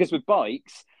because with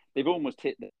bikes, they've almost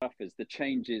hit the buffers. The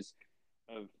changes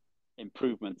of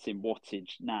improvements in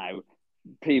wattage now,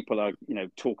 people are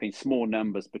talking small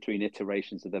numbers between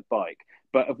iterations of the bike.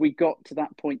 But have we got to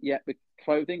that point yet with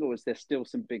clothing, or is there still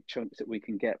some big chunks that we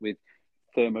can get with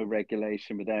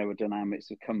thermoregulation, with aerodynamics,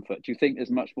 with comfort? Do you think there's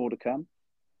much more to come?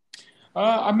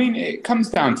 I mean, it comes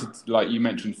down to, like you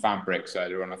mentioned, fabrics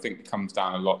earlier on. I think it comes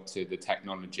down a lot to the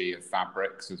technology of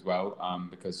fabrics as well,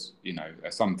 because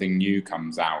something new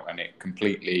comes out and it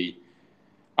completely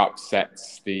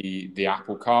upsets the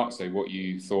apple cart. So what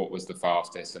you thought was the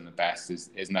fastest and the best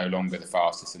is no longer the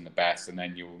fastest and the best, and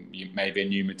then you maybe a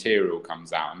new material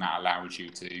comes out and that allows you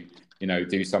to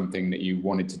do something that you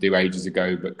wanted to do ages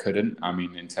ago but couldn't. I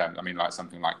mean, like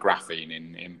something like graphene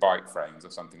in bike frames or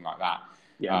something like that.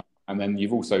 Yeah. And then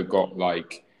you've also got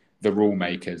like the rule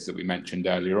makers that we mentioned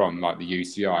earlier on, like the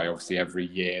UCI. Obviously, every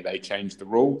year they change the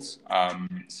rules.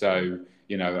 So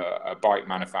a bike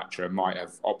manufacturer might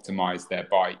have optimized their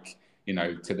bike,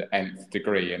 to the nth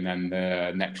degree, and then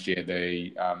the next year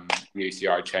the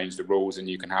UCI changed the rules, and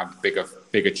you can have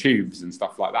bigger tubes and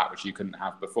stuff like that, which you couldn't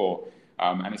have before.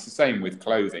 And it's the same with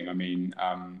clothing. I mean,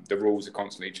 the rules are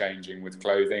constantly changing with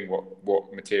clothing.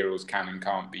 What materials can and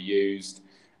can't be used.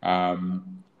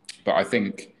 But I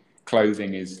think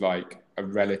clothing is like a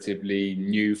relatively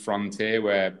new frontier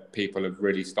where people have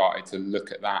really started to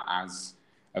look at that as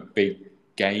a big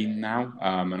gain now.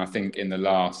 And I think in the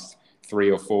last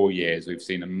 3 or 4 years, we've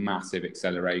seen a massive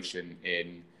acceleration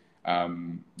in,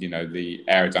 the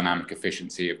aerodynamic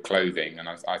efficiency of clothing. And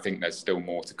I think there's still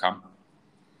more to come.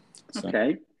 So.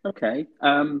 Okay.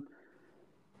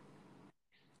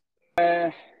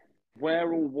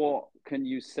 Where or what can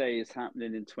you say is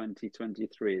happening in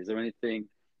 2023? Is there anything,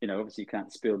 obviously you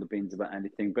can't spill the beans about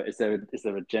anything, but is there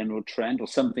a general trend or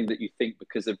something that you think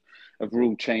because of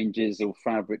rule changes or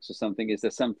fabrics or something? Is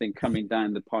there something coming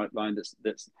down the pipeline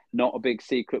that's not a big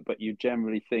secret, but you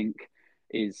generally think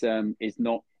is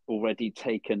not already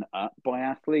taken up by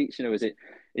athletes?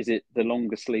 Is it the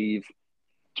longer sleeve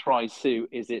tri-suit?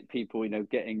 Is it people,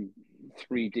 getting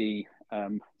 3D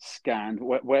scanned?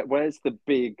 Where's the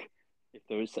big, if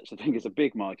there is such a thing as a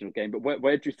big marginal gain, but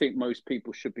where do you think most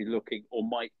people should be looking or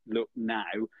might look now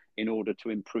in order to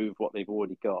improve what they've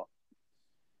already got?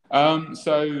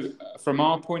 So from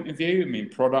our point of view, I mean,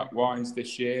 product-wise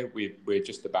this year, we're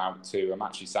just about to, I'm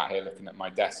actually sat here looking at my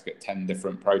desk at 10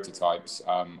 different prototypes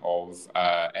of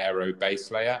aero base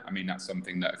layer. I mean, that's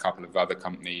something that a couple of other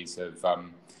companies have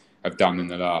done in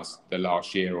the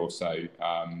last year or so.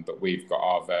 But we've got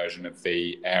our version of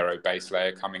the aero base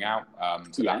layer coming out.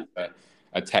 That's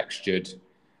a textured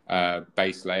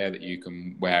base layer that you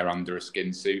can wear under a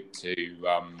skin suit to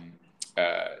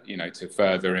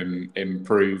further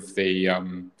improve the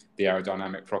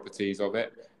aerodynamic properties of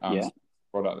it. So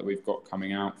product that we've got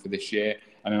coming out for this year.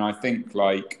 And then I think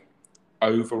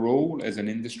overall as an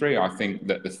industry, I think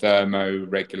that the thermo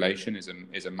regulation is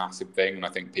a massive thing, and I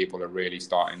think people are really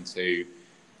starting to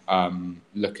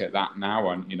look at that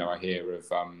now. And I hear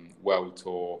of World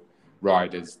Tour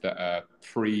riders that are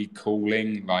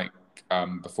pre-cooling,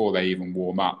 before they even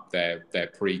warm up,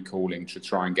 they're pre-cooling to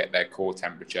try and get their core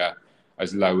temperature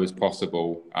as low as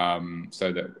possible,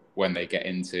 so that when they get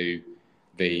into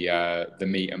the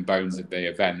meat and bones of the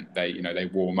event, they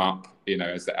warm up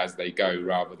as they go,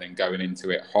 rather than going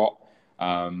into it hot.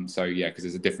 Because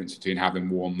there's a difference between having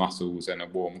warm muscles and a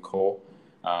warm core.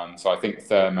 So I think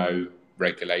thermo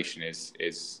regulation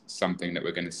is something that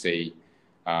we're going to see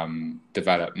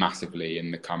develop massively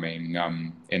in the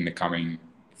coming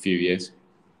few years.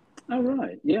 Oh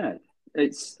right, yeah.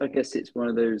 I guess it's one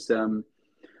of those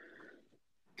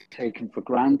taken for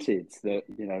granted that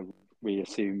we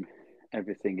assume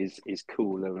everything is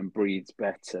cooler and breathes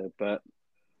better, but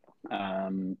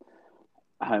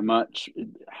how much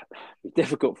it's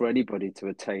difficult for anybody to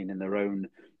attain in their own.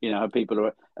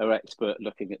 People are expert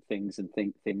looking at things and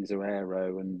think things are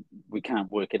aero, and we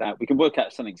can't work it out. We can work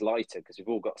out something's lighter because we've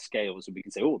all got scales and we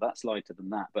can say, oh, that's lighter than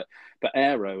that. But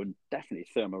aero and definitely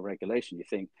thermoregulation, you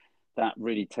think that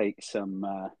really takes some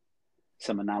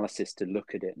analysis to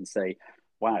look at it and say,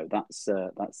 wow, that's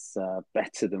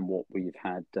better than what we've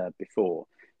had before.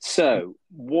 So,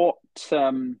 what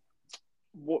do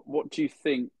you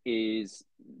think is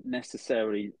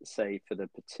necessary, say, for the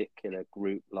particular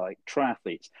group like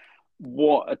triathletes?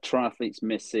 What are triathletes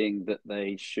missing that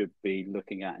they should be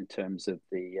looking at in terms of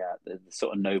the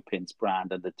sort of no pins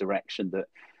brand and the direction that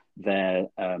their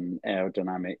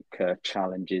aerodynamic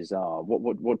challenges are?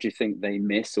 What do you think they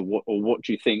miss, or what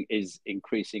do you think is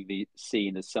increasingly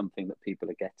seen as something that people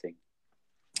are getting?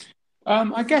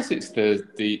 I guess it's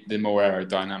the more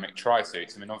aerodynamic tri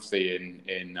suits. I mean, obviously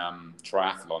in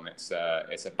triathlon, it's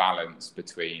a balance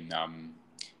between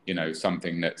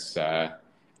something that's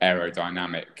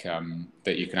aerodynamic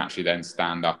that you can actually then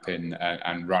stand up in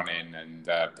and run in and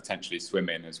potentially swim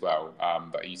in as well.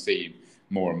 But you see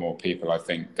more and more people, I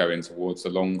think, going towards the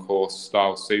long course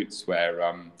style suits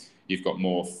where you've got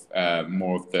more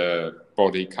of the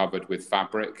body covered with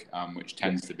fabric, which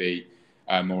tends to be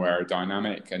more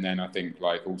aerodynamic. And then I think,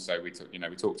 like, also we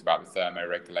talked about the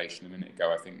thermoregulation a minute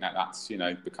ago. I think that's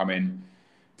becoming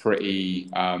pretty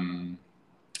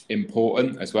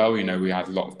important as well. We had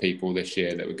a lot of people this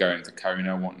year that were going to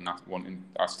Kona wanting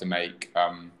us to make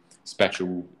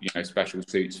special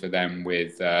suits for them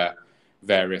with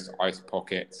various ice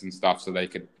pockets and stuff, so they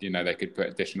could put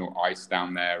additional ice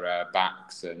down their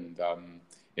backs and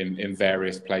in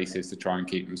various places to try and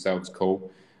keep themselves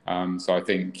cool. So I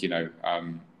think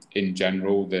in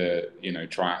general the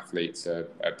triathletes are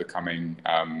becoming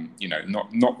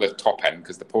not the top end,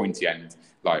 because the pointy end,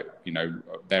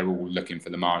 they're all looking for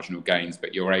the marginal gains,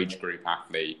 but your age group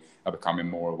athlete are becoming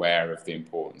more aware of the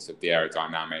importance of the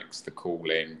aerodynamics, the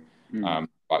cooling,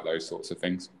 like those sorts of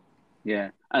things.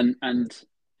 Yeah, and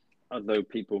although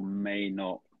people may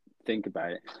not think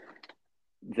about it,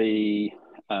 the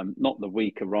not the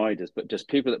weaker riders, but just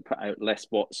people that put out less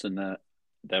watts and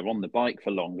they're on the bike for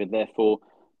longer, therefore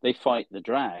they fight the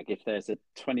drag. If there's a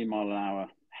 20-mile-an-hour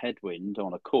headwind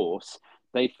on a course,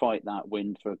 they fight that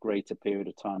wind for a greater period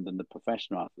of time than the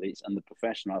professional athletes, and the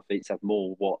professional athletes have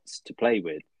more watts to play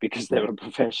with because they're a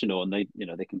professional and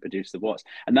they can produce the watts.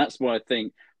 And that's why I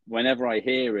think whenever I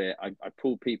hear it, I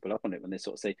pull people up on it when they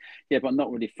sort of say, yeah, but I'm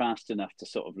not really fast enough to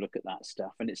sort of look at that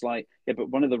stuff. And it's like, yeah, but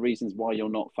one of the reasons why you're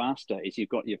not faster is you've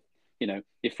got your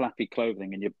flappy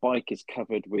clothing and your bike is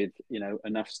covered with,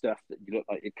 enough stuff that you look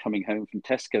like you're coming home from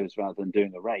Tesco's rather than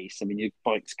doing a race. I mean, your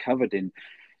bike's covered in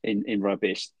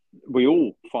rubbish. We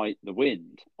all fight the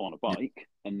wind on a bike,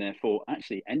 and therefore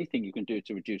actually anything you can do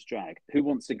to reduce drag. Who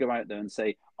wants to go out there and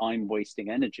say, I'm wasting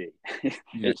energy?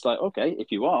 It's like, okay,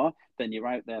 if you are, then you're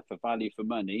out there for value for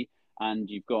money, and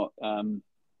you've got a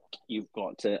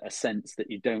sense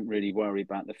that you don't really worry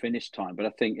about the finish time. But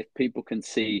I think if people can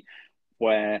see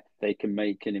where they can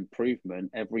make an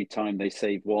improvement every time they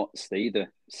save watts, they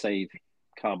either save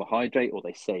carbohydrate, or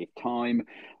they save time,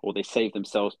 or they save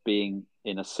themselves being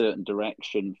in a certain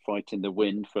direction fighting the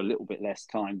wind for a little bit less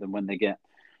time than when they get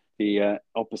the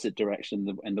opposite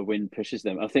direction and the wind pushes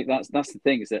them. I think that's the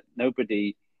thing, is that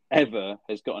nobody ever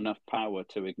has got enough power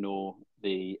to ignore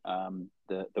the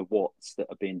watts that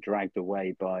are being dragged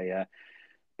away by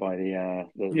the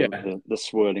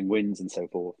swirling winds and so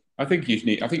forth. I think you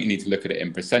need to look at it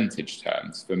in percentage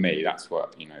terms. For me, that's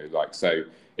what so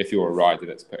if you're a rider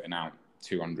that's putting out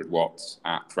 200 watts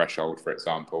at threshold, for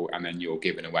example, and then you're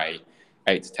giving away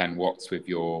 8 to 10 watts with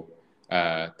your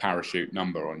parachute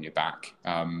number on your back,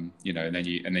 and then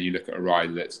you look at a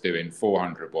rider that's doing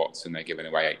 400 watts and they're giving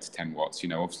away 8 to 10 watts.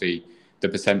 Obviously the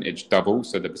percentage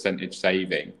doubles, so the percentage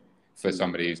saving for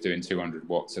somebody who's doing 200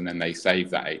 watts and then they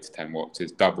save that 8 to 10 watts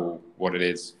is double what it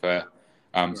is for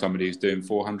somebody who's doing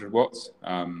 400 watts.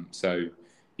 So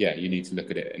yeah, you need to look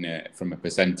at it from a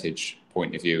percentage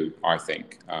point of view, I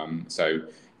think. So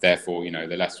therefore,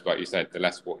 the less, like you said, the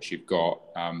less watts you've got,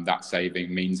 that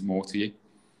saving means more to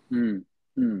you.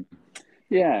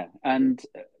 Yeah, and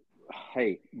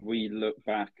hey, we look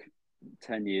back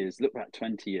 10 years, look back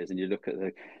 20 years, and you look at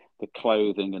the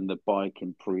clothing and the bike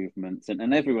improvements,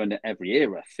 and everyone at every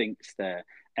era thinks they're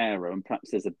aero, and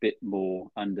perhaps there's a bit more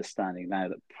understanding now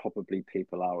that probably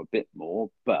people are a bit more,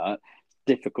 but it's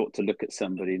difficult to look at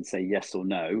somebody and say yes or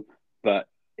no. But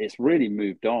it's really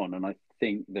moved on, and I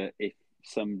think that if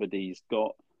somebody's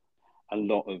got a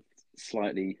lot of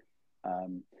slightly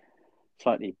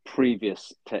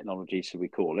previous technology, should we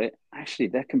call it, actually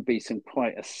there can be some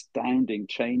quite astounding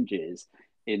changes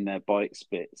in their bike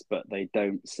splits, but they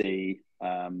don't see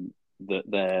that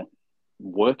they're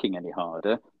working any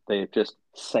harder. They have just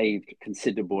saved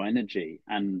considerable energy,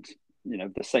 and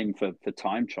the same for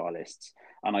time trialists.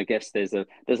 And I guess there's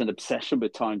an obsession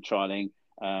with time trialing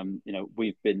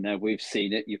We've been there, we've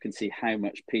seen it. You can see how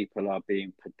much people are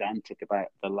being pedantic about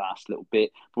the last little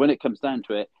bit. But when it comes down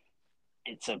to it,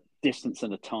 it's a distance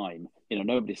and a time.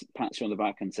 Nobody pats you on the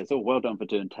back and says, "Oh, well done for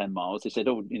doing 10 miles." They said,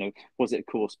 "Oh, was it a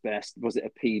course best? Was it a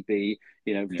PB?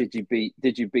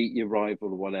 Did you beat your rival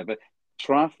or whatever?"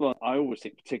 Triathlon, I always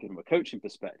think, particularly from a coaching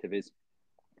perspective, is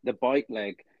the bike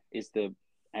leg is the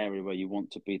area where you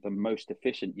want to be the most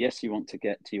efficient. Yes, you want to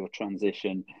get to your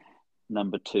transition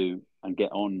number 2 and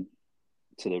get on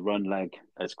to the run leg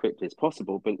as quickly as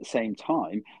possible. But at the same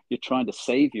time, you're trying to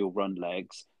save your run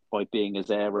legs by being as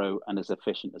aero and as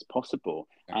efficient as possible.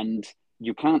 And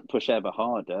you can't push ever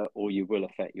harder or you will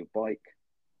affect your bike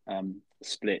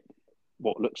split,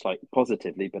 what looks like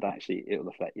positively, but actually it will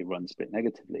affect your run split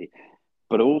negatively.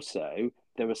 But also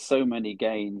there are so many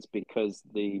gains because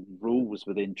the rules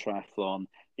within triathlon,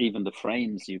 even the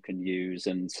frames you can use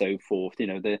and so forth,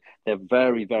 they're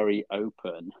very, very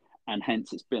open. And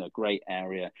hence it's been a great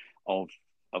area of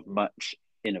much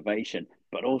innovation.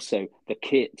 But also the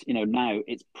kit, now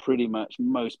it's pretty much,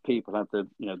 most people have the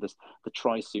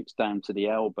tri-suits down to the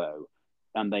elbow,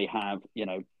 and they have,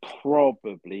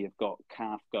 probably have got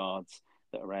calf guards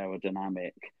that are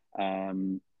aerodynamic.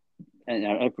 And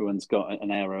everyone's got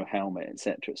an aero helmet,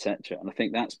 etc., etc. And I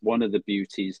think that's one of the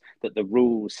beauties, that the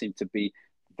rules seem to be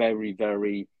very,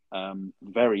 very,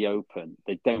 very open.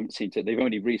 They don't seem to. They've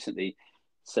only recently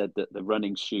said that the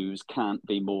running shoes can't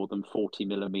be more than 40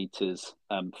 millimeters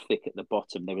thick at the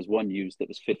bottom. There was one used that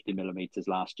was 50 millimeters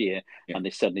last year, and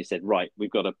they suddenly said, right, we've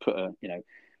got to put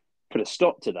a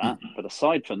stop to that. But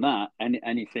aside from that,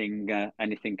 anything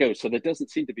goes. So there doesn't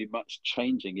seem to be much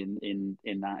changing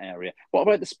in that area. What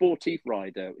about the sportive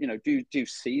rider? Do you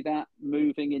see that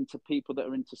moving into people that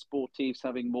are into sportives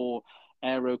having more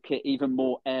aero kit, even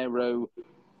more aero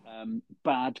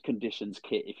bad conditions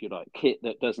kit, if you like, kit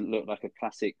that doesn't look like a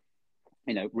classic,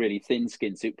 really thin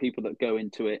skin suit, people that go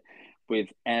into it with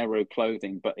aero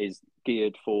clothing but is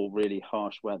geared for really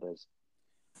harsh weathers?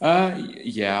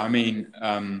 I mean,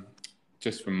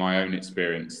 just from my own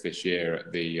experience this year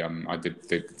at the I did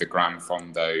the Gran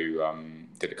Fondo,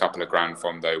 did a couple of Gran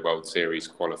Fondo World Series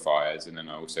qualifiers, and then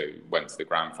I also went to the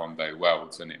Gran Fondo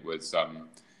Worlds, and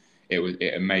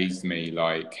it amazed me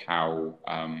like how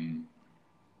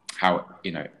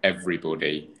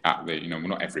everybody at the well,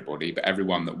 not everybody, but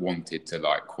everyone that wanted to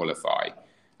like qualify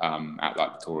at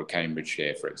like the Tour of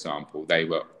Cambridgeshire, for example, they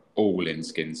were all in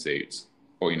skin suits,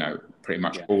 or pretty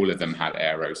much all of them had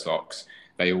aero socks.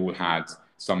 They all had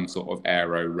some sort of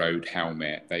aero road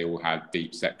helmet. They all had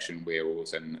deep section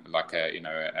wheels and like a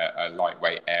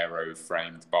lightweight aero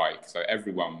framed bike. So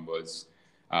everyone was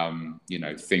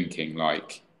thinking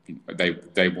like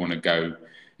they want to go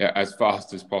as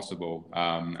fast as possible,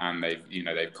 and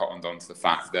they've cottoned on to the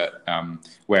fact that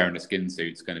wearing a skin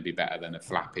suit is going to be better than a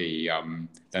flappy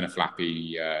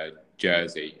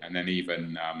jersey. And then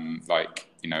even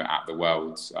at the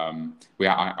Worlds,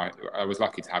 I was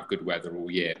lucky to have good weather all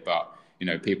year, but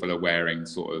people are wearing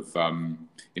sort of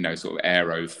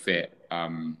aero fit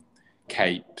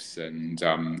capes and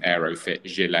aero fit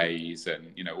gilets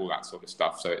and all that sort of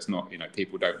stuff. So it's not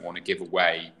people don't want to give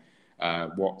away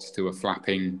watts to a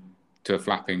flapping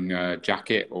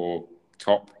jacket or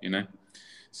top,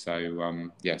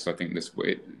 So so I think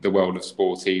the world of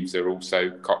sportives are also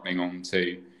cottoning on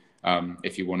to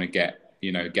if you want to get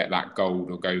that gold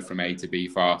or go from A to B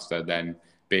faster, then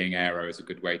being aero is a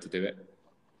good way to do it.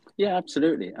 Yeah,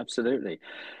 absolutely.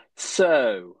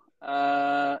 So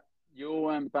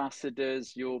your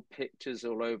ambassadors, your pictures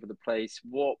all over the place.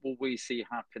 What will we see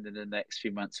happen in the next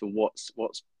few months, or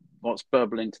what's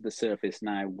bubbling to the surface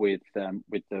now with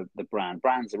the brand?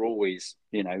 Brands are always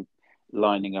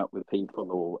lining up with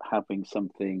people or having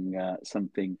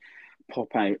something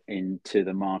pop out into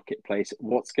the marketplace.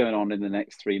 What's going on in the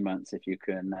next 3 months, if you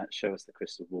can show us the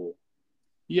crystal ball?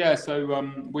 Yeah, so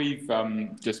we've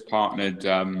just partnered.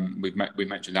 We've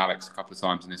mentioned Alex a couple of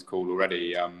times in this call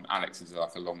already. Alex is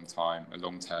like a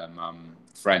long-term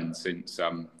friend since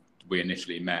we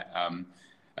initially met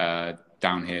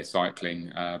down here cycling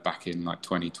back in like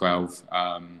 2012,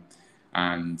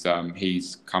 and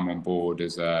he's come on board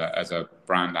as a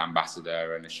brand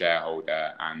ambassador and a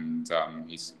shareholder, and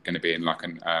he's going to be in like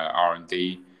an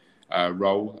R&D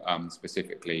role,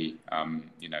 specifically,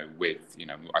 with,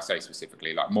 I say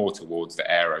specifically, like more towards the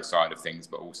aero side of things,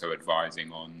 but also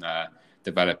advising on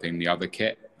developing the other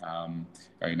kit.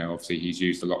 Obviously he's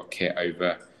used a lot of kit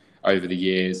over the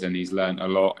years, and he's learned a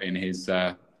lot in his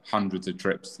hundreds of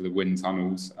trips to the wind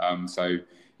tunnels. So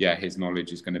yeah, his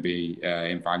knowledge is going to be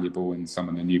invaluable in some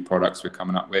of the new products we're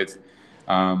coming up with.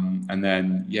 And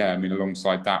then,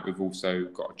 alongside that, we've also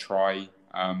got a tri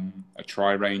a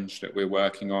tri range that we're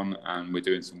working on, and we're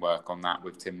doing some work on that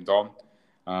with Tim Don,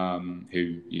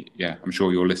 who, yeah, I'm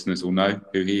sure your listeners will know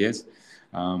who he is.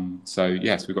 So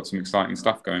yes, we've got some exciting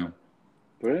stuff going on.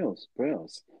 Brilliant.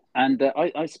 And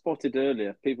I spotted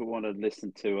earlier, people want to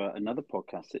listen to another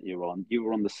podcast that you're on. You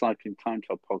were on the Cycling Time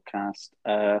Trial podcast,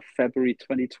 February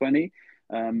 2020,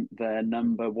 their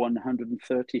number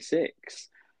 136.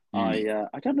 I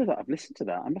don't know that I've listened to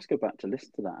that. I must go back to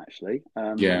listen to that actually.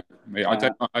 Yeah,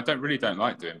 I don't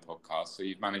like doing podcasts. So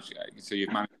you've managed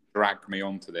to drag me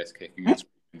onto this kicking and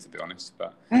screaming, to be honest.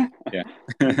 But yeah,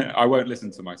 I won't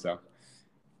listen to myself.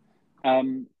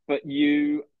 But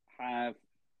you have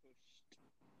pushed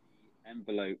the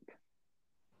envelope.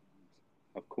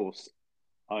 Of course,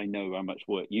 I know how much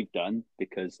work you've done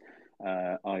because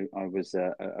I was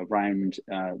around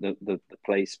the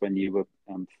place when you were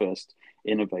first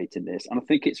innovating this, and I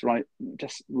think it's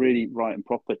just really right and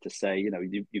proper to say,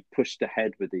 you've pushed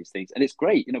ahead with these things, and it's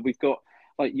great. We've got,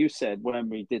 like you said when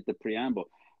we did the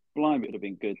preamble, blimey, it would have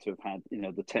been good to have had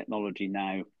the technology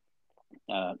now.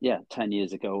 10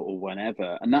 years ago or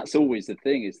whenever. And that's always the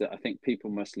thing, is that I think people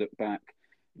must look back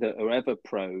that are ever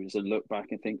pros and look back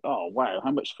and think, oh, wow,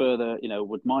 how much further,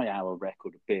 would my hour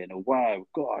record have been? Or, wow,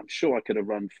 God, I'm sure I could have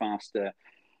run faster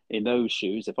in those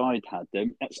shoes if I'd had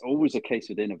them. That's always a case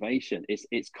with innovation.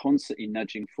 It's constantly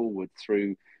nudging forward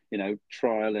through,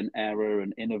 trial and error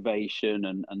and innovation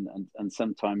and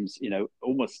sometimes,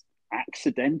 almost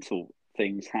accidental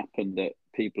things happen that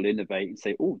people innovate and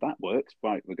say, oh, that works,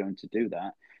 right, we're going to do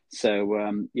that. So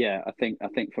I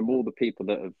think from all the people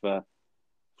that have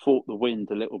fought the wind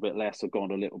a little bit less or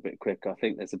gone a little bit quicker, I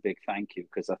think there's a big thank you,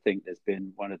 because I think there's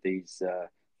been one of these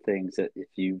things that if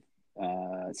you've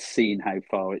seen how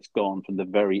far it's gone from the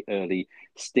very early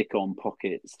stick-on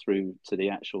pockets through to the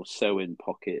actual sew-in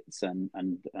pockets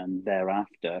and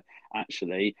thereafter,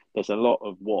 actually there's a lot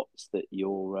of watts that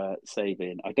you're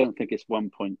saving. I don't think it's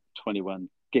 1.21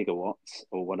 gigawatts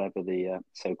or whatever the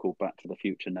so-called Back to the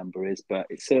Future number is, but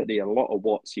it's certainly a lot of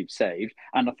watts you've saved.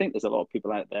 And I think there's a lot of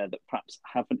people out there that perhaps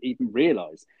haven't even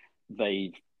realized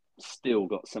they've still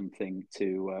got something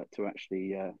to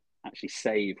actually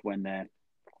save when they're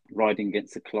riding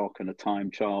against the clock and a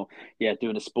time trial,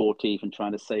 doing a sportive and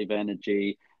trying to save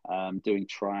energy, doing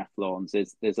triathlons.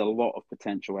 There's a lot of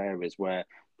potential areas where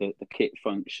the kit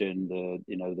function, the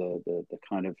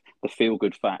kind of the feel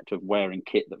good factor of wearing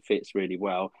kit that fits really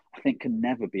well, I think can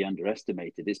never be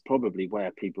underestimated. It's probably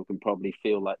where people can probably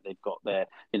feel like they've got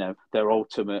their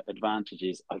ultimate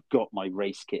advantages. I've got my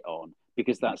race kit on,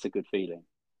 because that's a good feeling.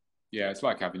 Yeah, it's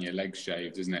like having your legs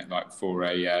shaved, isn't it? Like for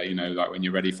like when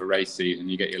you're ready for race season,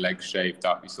 you get your legs shaved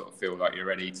up, you sort of feel like you're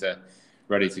ready to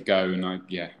go. And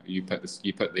you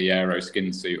put the aero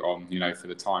skin suit on, for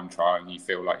the time trial, and you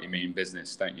feel like you mean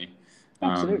business, don't you?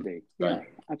 Absolutely.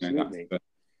 Absolutely.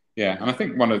 And I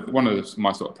think one of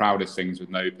my sort of proudest things with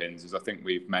No Pins is I think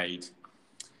we've made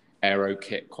aero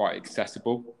kit quite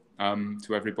accessible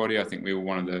to everybody. I think we were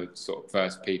one of the sort of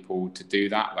first people to do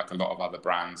that. Like a lot of other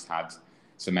brands had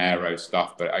some aero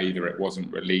stuff, but either it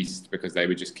wasn't released because they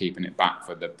were just keeping it back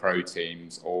for the pro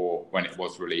teams, or when it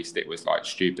was released, it was like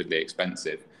stupidly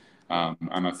expensive.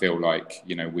 And I feel like,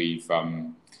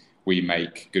 we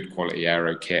make good quality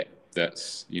aero kit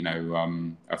that's,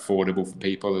 affordable for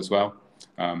people as well.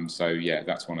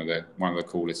 That's one of the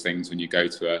coolest things when you go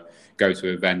to an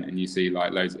event and you see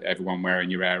like everyone wearing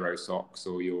your aero socks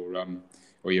or your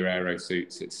aero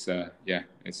suits. It's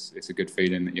a good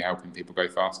feeling that you're helping people go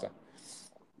faster.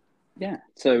 Yeah,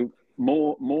 so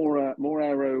more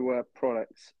aero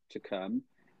products to come,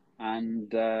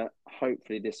 and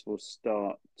hopefully this will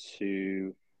start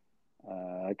to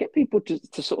get people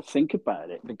to sort of think about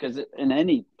it, because in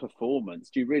any performance,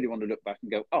 do you really want to look back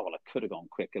and go, oh, well, I could have gone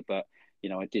quicker, but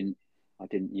I didn't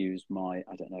use my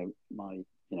my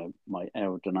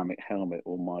aerodynamic helmet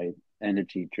or my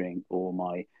energy drink or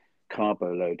my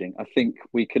carbo loading. I think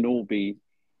we can all be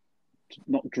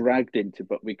not dragged into,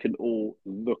 but we can all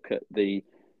look at the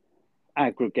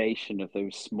aggregation of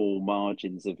those small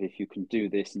margins of, if you can do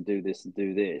this and do this and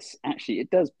do this, actually it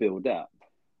does build up,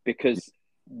 because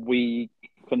we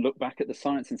can look back at the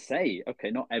science and say,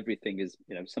 okay, not everything is,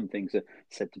 some things are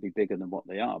said to be bigger than what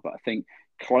they are. But I think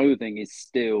clothing is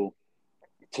still,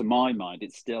 to my mind,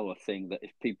 it's still a thing that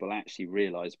if people actually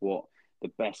realize what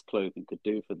the best clothing could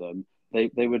do for them, they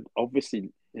would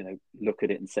obviously look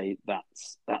at it and say,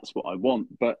 that's what I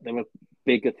want. But there are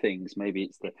bigger things. Maybe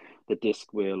it's the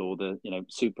disc wheel or the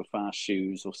super fast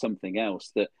shoes or something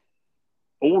else, that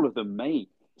all of them may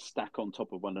stack on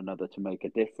top of one another to make a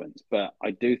difference. But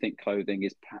I do think clothing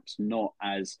is perhaps not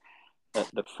as at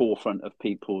the forefront of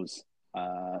people's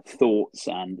thoughts,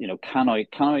 and can I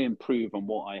improve on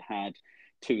what I had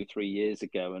 2 or 3 years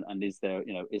ago, and is there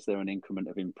an increment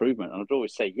of improvement? And I'd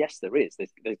always say yes, there is.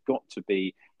 There's got to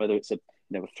be, whether it's a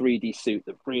 3D suit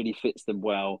that really fits them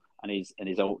well and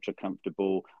is ultra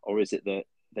comfortable, or is it that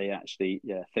they actually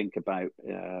think about,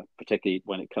 particularly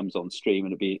when it comes on stream,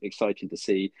 and it'd be exciting to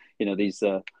see these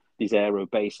aero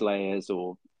base layers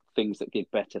or things that give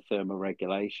better thermal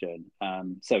regulation.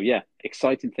 So yeah,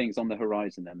 exciting things on the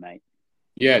horizon then, mate.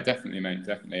 Yeah, definitely, mate,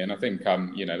 definitely. And I think,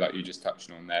 like you just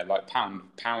touched on there, like pound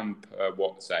per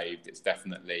watt saved, it's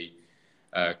definitely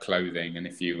clothing. And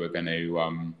if you were going to,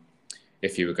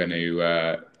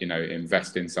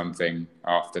 invest in something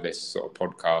after this sort of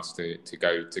podcast to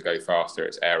go faster,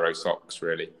 it's aero socks,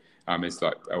 really. It's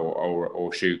like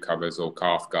or shoe covers or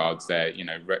calf guards. They're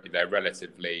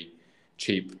relatively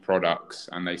cheap products,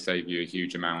 and they save you a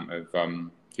huge amount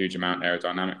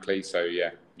aerodynamically. So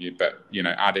yeah.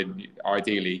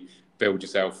 Ideally build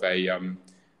yourself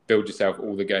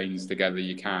all the gains together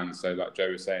you can. So like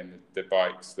Joe was saying, the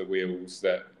bikes, the wheels,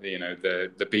 the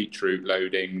beetroot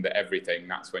loading, the everything,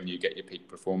 that's when you get your peak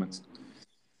performance.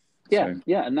 Yeah,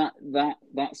 and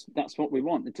that's what we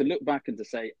want. And to look back and to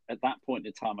say at that point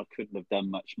in time I couldn't have done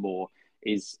much more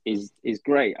is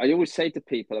great. I always say to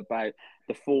people about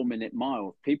the 4-minute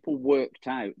mile, people worked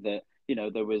out that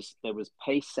there was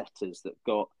pace setters that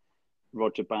got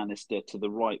Roger Bannister to the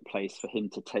right place for him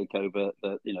to take over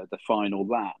the final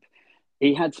lap.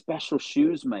 He had special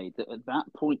shoes made that at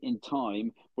that point in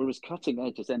time were as cutting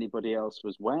edge as anybody else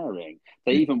was wearing.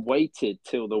 They even waited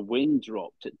till the wind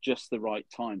dropped at just the right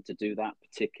time to do that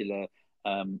particular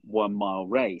 1 mile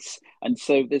race. And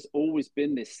so there's always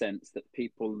been this sense that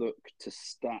people look to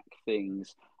stack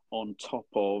things on top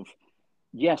of,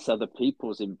 yes, other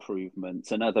people's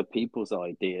improvements and other people's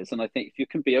ideas. And I think if you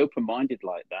can be open-minded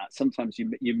like that, sometimes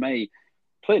you may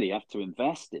clearly have to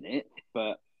invest in it,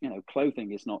 but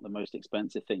clothing is not the most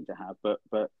expensive thing to have, but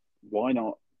why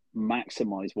not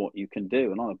maximize what you can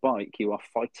do? And on a bike you are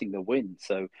fighting the wind,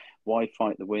 so why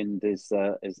fight the wind as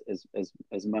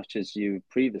much as you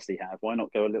previously have? Why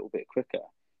not go a little bit quicker?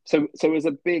 So as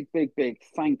a big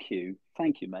thank you,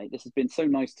 mate. This has been so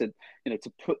nice to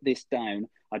put this down.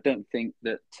 I don't think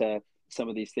that some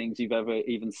of these things you've ever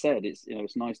even said. It's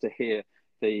it's nice to hear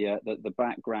the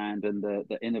background and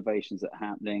the innovations that are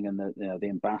happening, and the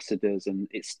ambassadors, and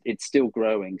it's still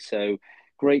growing. So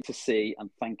great to see,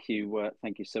 and thank you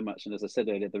so much. And as I said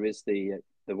earlier, there is the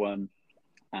one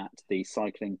at the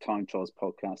Cycling Time Trials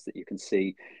podcast that you can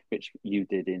see, which you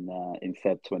did in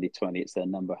Feb 2020. It's their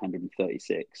number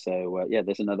 136. So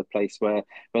there's another place where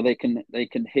they can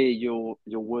hear your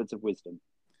words of wisdom.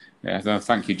 Yeah, so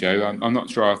thank you, Joe. I'm not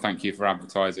sure I'll thank you for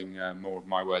advertising more of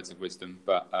my words of wisdom,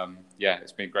 but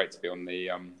it's been great to be on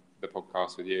the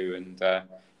podcast with you, and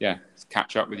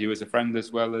catch up with you as a friend,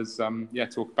 as well as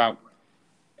talk about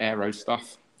aero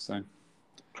stuff. So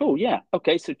cool. Yeah.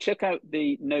 Okay. So check out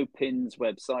the No Pins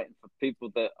website. For people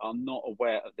that are not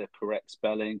aware of the correct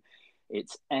spelling,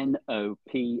 it's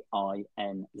NOPINZ.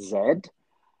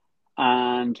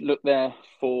 And look there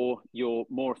for your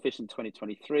more efficient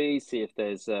 2023. See if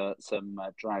there's some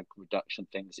drag reduction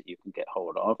things that you can get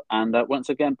hold of. And once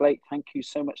again, Blake, thank you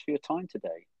so much for your time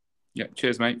today. Yeah.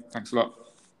 Cheers, mate. Thanks a lot.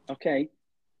 Okay.